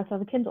 because I also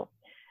have a Kindle.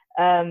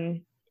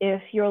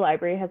 if your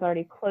library has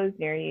already closed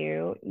near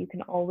you, you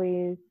can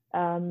always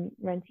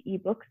rent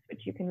ebooks,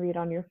 which you can read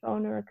on your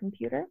phone or a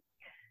computer.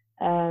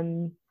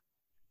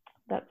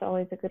 That's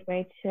always a good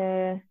way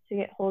to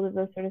get hold of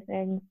those sort of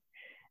things.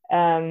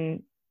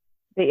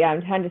 But yeah,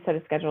 I'm trying to set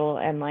a schedule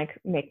and like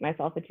make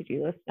myself a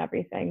to-do list and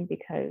everything,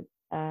 because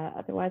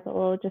otherwise I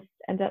will just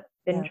end up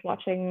binge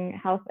watching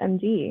House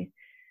MD,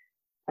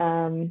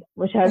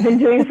 which I've been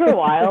doing for a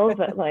while,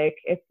 but like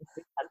it's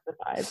just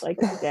intensified. Like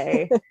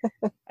today,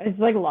 I was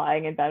like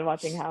lying in bed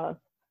watching House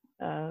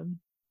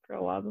for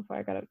a while before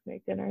I got up to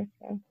make dinner.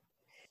 So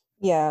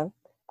yeah,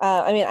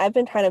 I mean, I've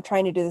been kind of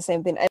trying to do the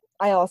same thing.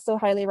 I also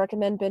highly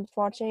recommend binge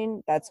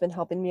watching. That's been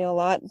helping me a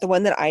lot. The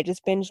one that I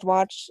just binge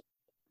watched,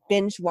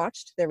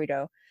 there we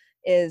go,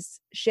 is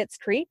Schitt's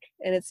Creek,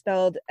 and it's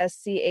spelled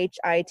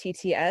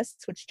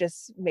Schitts, which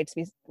just makes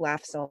me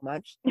laugh so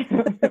much.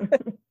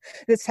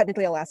 It's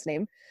technically a last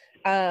name.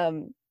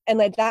 And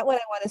like that one,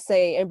 I want to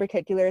say in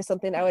particular is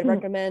something I would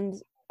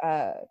recommend,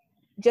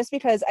 just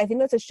because I think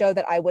that's a show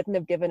that I wouldn't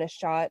have given a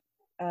shot.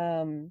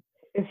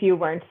 If you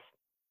weren't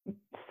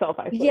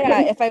self-isolating.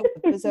 Yeah, if I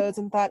episodes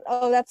and thought,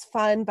 oh, that's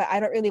fun, but I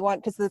don't really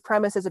want, because the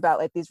premise is about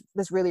like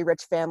this really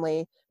rich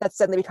family that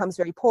suddenly becomes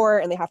very poor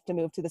and they have to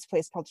move to this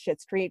place called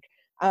Schitt's Creek,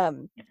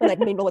 and like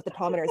mingle with the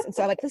commoners. And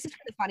so I'm like, this is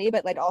kind of funny,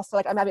 but like also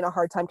like I'm having a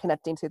hard time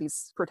connecting to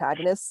these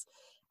protagonists.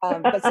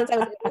 But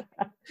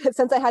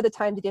since I had the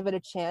time to give it a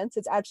chance,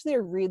 it's actually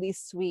a really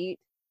sweet,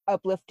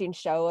 uplifting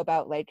show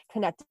about like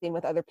connecting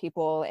with other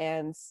people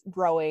and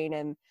growing.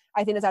 And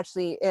I think it's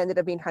actually ended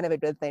up being kind of a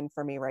good thing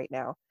for me right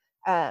now.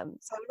 So I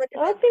would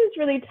recommend, that seems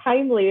really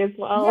timely as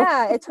well.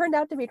 yeah, it turned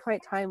out to be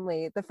quite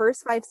timely. The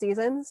first 5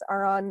 seasons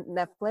are on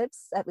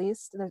Netflix, at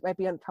least. There might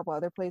be on a couple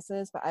other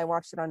places, but I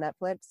watched it on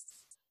Netflix.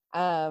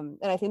 And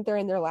I think they're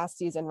in their last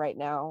season right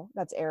now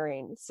that's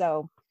airing.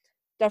 So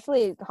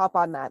definitely hop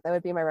on that. That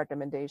would be my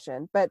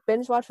recommendation. But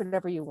binge watch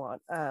whatever you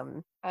want.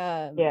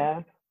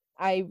 Yeah.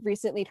 I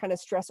recently kind of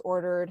stress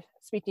ordered,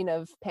 speaking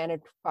of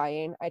panic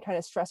buying, I kind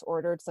of stress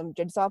ordered some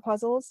jigsaw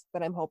puzzles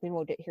that I'm hoping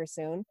will get here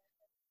soon.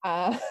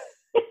 So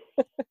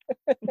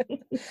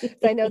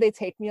I know they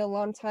take me a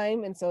long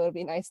time, and so it'll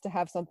be nice to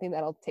have something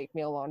that'll take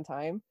me a long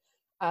time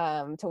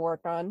to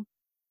work on.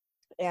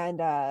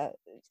 And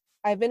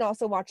I've been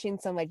also watching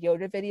some like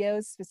yoga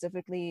videos,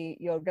 specifically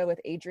yoga with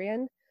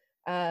Adriene.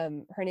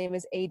 Her name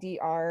is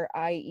Adrienne,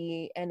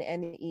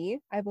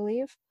 I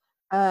believe.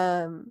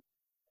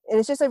 And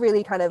it's just a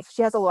really kind of,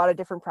 she has a lot of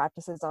different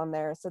practices on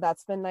there, so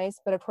that's been nice.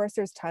 But of course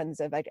there's tons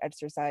of like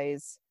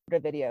exercise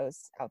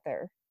videos out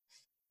there,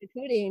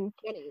 including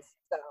Jenny's.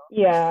 So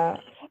yeah,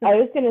 I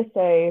was gonna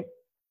say,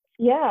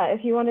 yeah,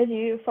 if you want to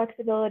do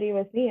flexibility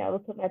with me, I will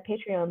put my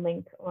Patreon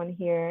link on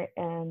here,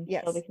 and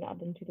yes, we can add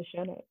them to the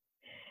show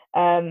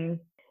notes.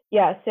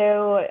 Yeah,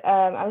 so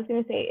I was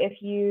gonna say,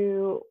 if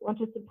you want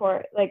to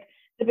support, like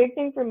the big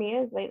thing for me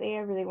is lately I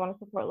really want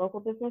to support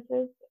local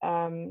businesses.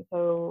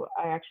 So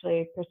I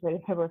actually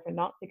persuaded my boyfriend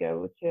not to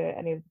go to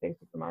any of the big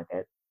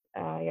supermarkets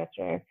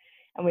yesterday,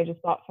 and we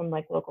just bought from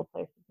like local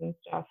places and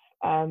stuff.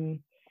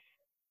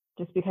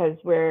 Just because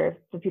we're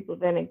the people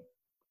then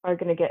are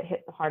going to get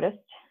hit the hardest,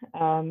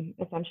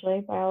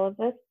 essentially, by all of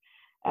this.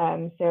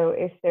 So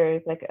if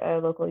there's like a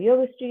local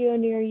yoga studio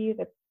near you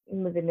that's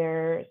moving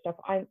their stuff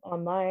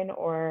online,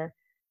 or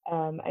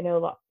I know a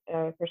lot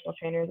of personal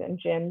trainers and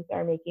gyms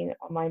are making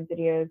online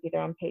videos either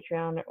on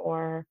Patreon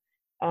or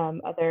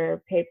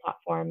other paid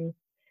platforms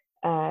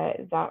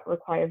that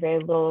require very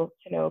little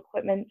to no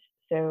equipment.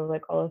 So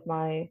like all of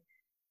my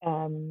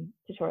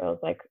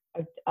tutorials, like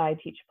I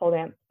teach pole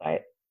dance,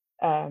 but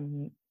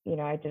you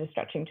know, I did a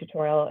stretching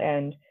tutorial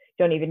and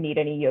don't even need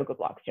any yoga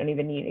blocks, don't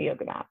even need a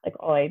yoga mat. Like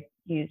all I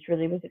used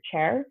really was a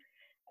chair,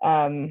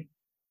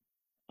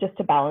 just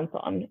to balance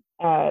on,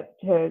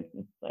 to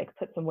like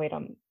put some weight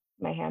on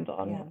my hand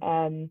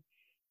on.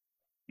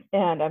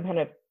 And I'm kind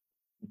of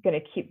going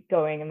to keep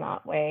going in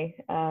that way,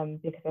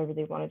 because I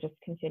really want to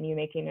just continue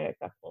making it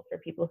accessible for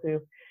people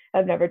who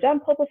have never done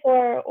pole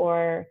before,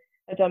 or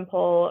have done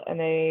pole and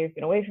they've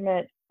been away from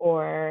it,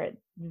 or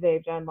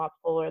they've done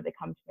multiple, or they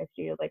come to my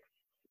studio like,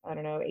 I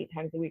don't know, 8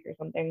 times a week or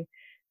something,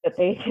 that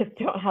they just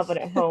don't have it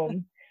at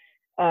home.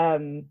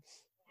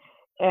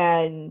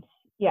 And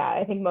yeah,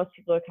 I think most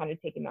people are kind of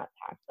taking that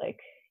tack, like,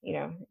 you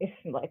know, if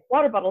like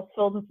water bottles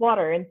filled with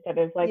water instead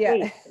of like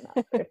waste and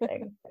that sort of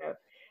thing. So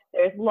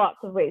there's lots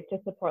of ways to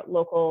support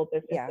local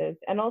businesses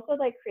and also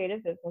like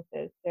creative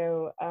businesses.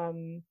 So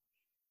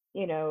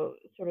you know,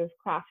 sort of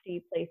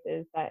crafty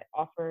places that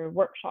offer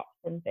workshops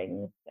and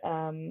things.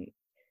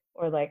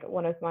 Or like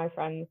one of my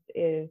friends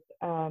is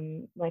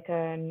like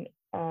a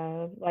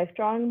life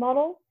drawing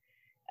model,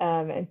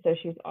 and so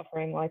she's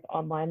offering like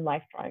online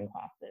life drawing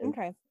classes.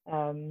 Okay.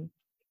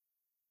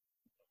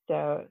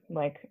 So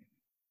like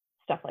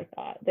stuff like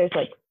that. There's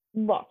like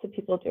lots of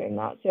people doing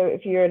that. So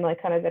if you're in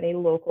like kind of any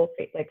local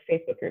like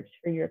Facebook groups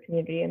for your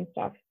community and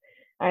stuff,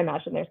 I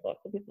imagine there's lots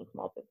of people,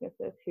 small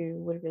businesses, who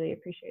would really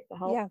appreciate the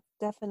help. Yeah,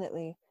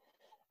 definitely.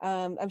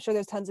 I'm sure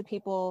there's tons of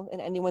people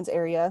in anyone's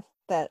area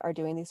that are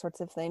doing these sorts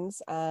of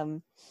things.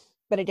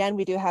 But again,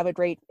 we do have a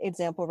great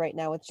example right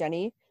now with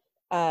Jenny.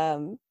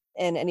 and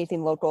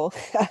anything local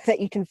that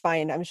you can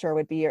find, I'm sure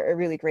would be a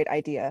really great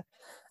idea.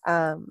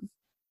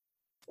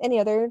 Any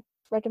other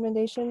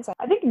recommendations?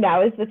 I think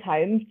now is the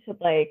time to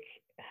like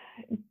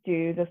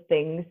do the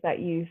things that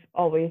you've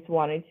always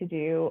wanted to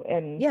do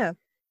and Yeah.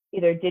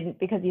 either didn't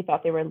because you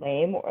thought they were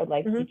lame, or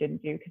like Mm-hmm. you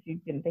didn't do because you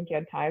didn't think you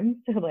had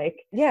time. So like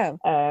Yeah.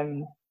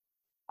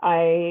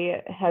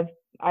 I have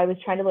I was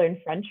trying to learn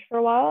French for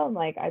a while, and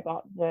like I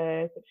bought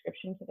the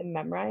subscription to the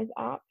Memrise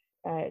app.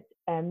 It's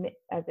M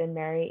as in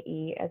Mary,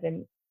 E as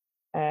in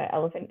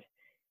elephant,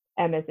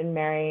 M as in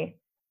Mary,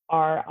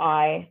 R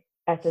I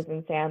S as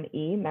in Sam,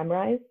 E,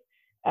 Memrise.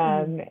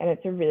 Mm-hmm. And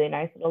it's a really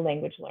nice little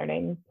language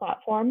learning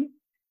platform.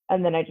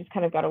 And then I just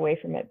kind of got away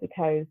from it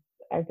because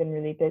I've been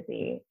really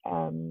busy.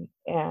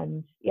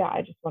 And yeah,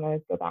 I just want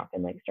to go back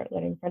and like start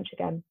learning French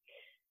again.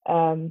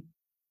 Um,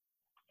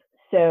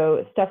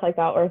 so stuff like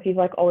that, or if you've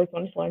like always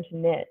wanted to learn to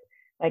knit,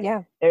 like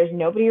Yeah. there's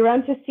nobody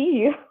around to see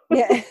you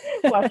Yeah.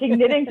 watching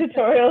knitting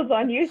tutorials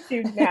on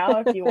YouTube now.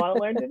 If you want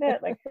to learn to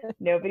knit, like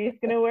nobody's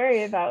going to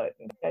worry about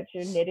that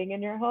you're knitting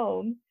in your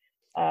home.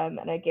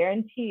 And I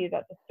guarantee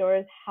that the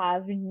stores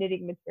have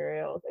knitting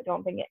materials. I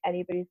don't think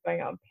anybody's going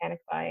out and panic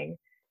buying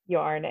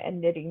yarn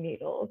and knitting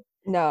needles,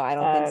 No, I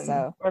don't think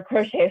so. or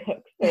crochet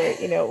hooks,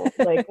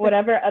 or like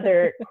whatever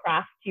other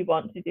craft you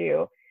want to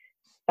do.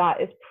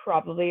 That is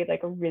probably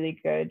like a really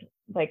good,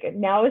 like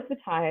now is the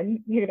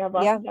time. You're gonna have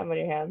lots Yeah. of time on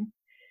your hands.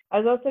 I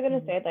was also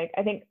gonna say, like,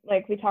 I think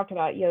like we talked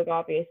about yoga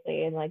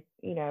obviously, and like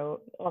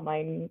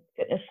online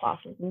fitness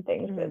classes and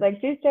things, Mm-hmm. but like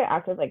do stay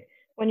active. Like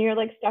when you're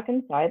like stuck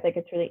inside, like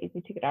it's really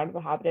easy to get out of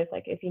the habit of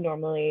like if you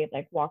normally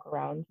like walk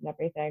around and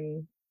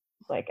everything,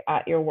 like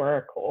at your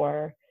work,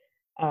 or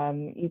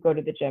you go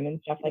to the gym and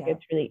stuff, like Yeah.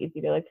 it's really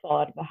easy to like fall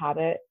out of the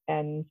habit.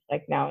 And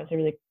like now is a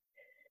really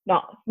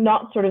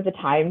not sort of the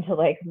time to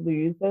like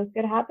lose those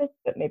good habits,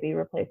 but maybe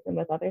replace them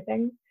with other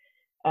things.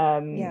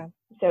 Yeah.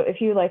 So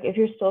if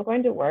you're still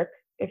going to work,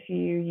 if you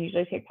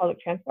usually take public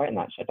transport and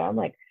that's shut down,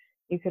 like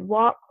you could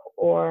walk,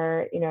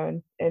 or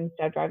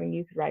instead of driving,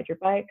 you could ride your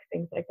bike,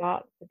 things like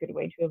that. It's a good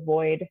way to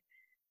avoid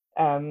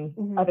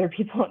Mm-hmm. other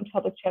people in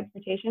public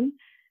transportation.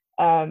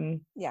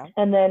 Yeah.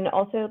 And then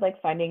also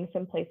like finding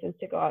some places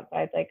to go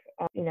outside. Like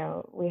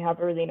we have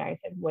a really nice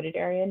like, wooded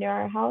area near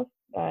our house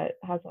that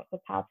has lots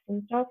of paths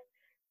and stuff.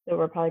 So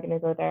we're probably going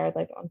to go there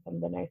like on some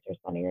of the nicer,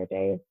 sunnier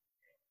days,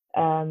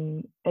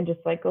 and just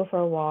like go for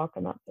a walk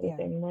and that sort of Yeah.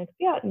 thing. Like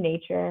be out in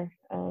nature.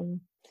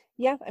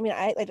 Yeah. I mean,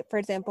 I like, for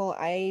example,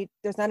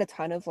 there's not a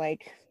ton of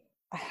like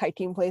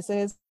hiking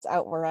places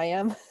out where I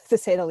am, to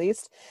say the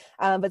least.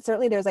 But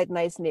certainly there's like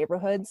nice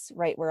neighborhoods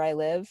right where I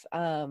live,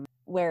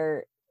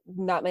 where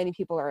not many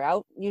people are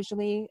out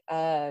usually,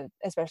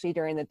 especially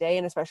during the day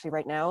and especially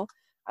right now.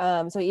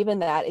 So even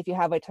that, if you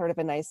have like sort of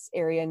a nice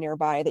area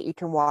nearby that you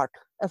can walk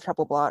a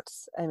couple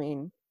blocks, I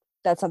mean,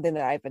 that's something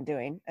that I've been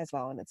doing as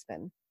well, and it's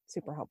been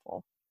super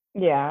helpful.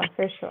 Yeah,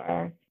 for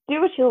sure. Do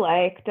what you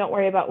like. Don't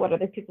worry about what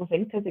other people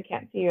think because they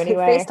can't see you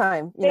anyway.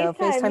 FaceTime, FaceTime,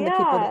 FaceTime the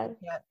people that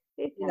yeah.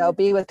 you can't, FaceTime.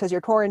 be with because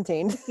you're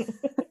quarantined.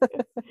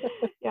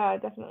 Yeah,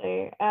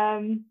 definitely.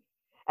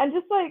 And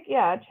just like,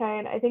 yeah,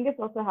 I think it's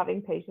also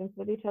having patience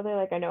with each other.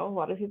 Like I know a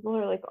lot of people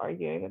are like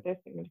arguing with their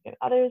significant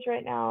others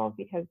right now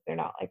because they're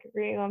not like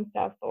agreeing on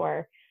stuff,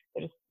 or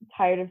they're just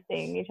tired of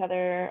seeing each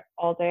other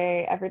all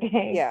day, every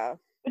day, Yeah.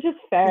 which is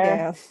fair.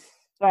 Yeah.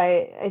 But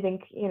I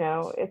think,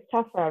 it's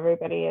tough for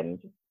everybody,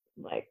 and just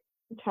like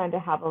trying to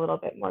have a little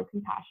bit more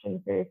compassion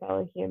for your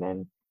fellow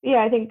human.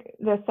 Yeah, I think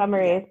the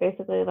summary Yeah. is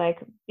basically like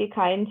be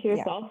kind to Yeah.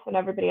 yourself and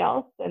everybody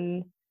else,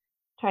 and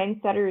try and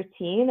set a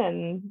routine,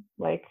 and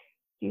like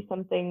do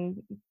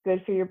something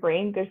good for your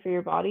brain, good for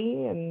your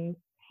body, and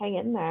hang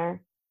in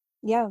there.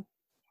 Yeah.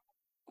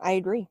 I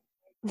agree.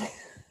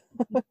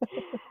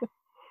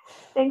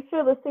 Thanks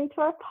for listening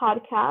to our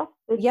podcast.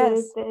 This has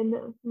Yes.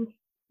 been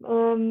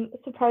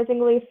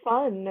surprisingly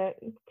fun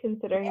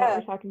considering that we're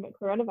Yeah. talking about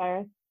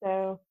coronavirus.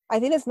 So I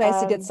think it's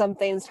nice to get um, some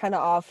things kind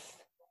of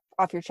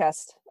off your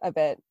chest a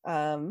bit,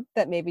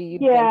 that maybe you've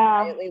been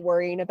yeah, quietly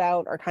worrying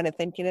about or kind of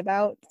thinking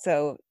about.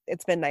 So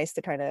it's been nice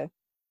to kind of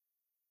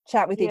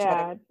chat with each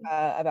other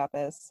yeah, about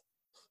this.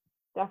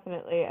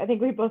 definitely. I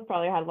think we both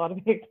probably had a lot of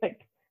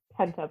like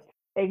pent up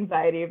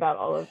anxiety about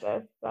all of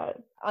this, but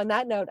On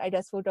that note, I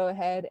guess we'll go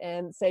ahead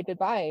and say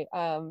goodbye.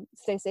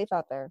 Stay safe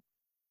out there.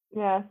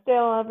 yeah, stay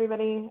well,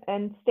 everybody,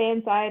 and stay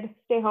inside,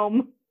 stay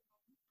home.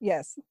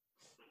 Yes.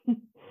 All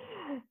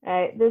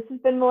right, this has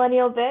been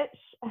Millennial Bitch.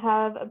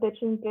 Have a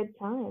bitchin' good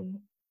time.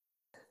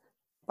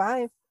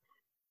 Bye.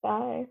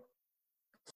 Bye.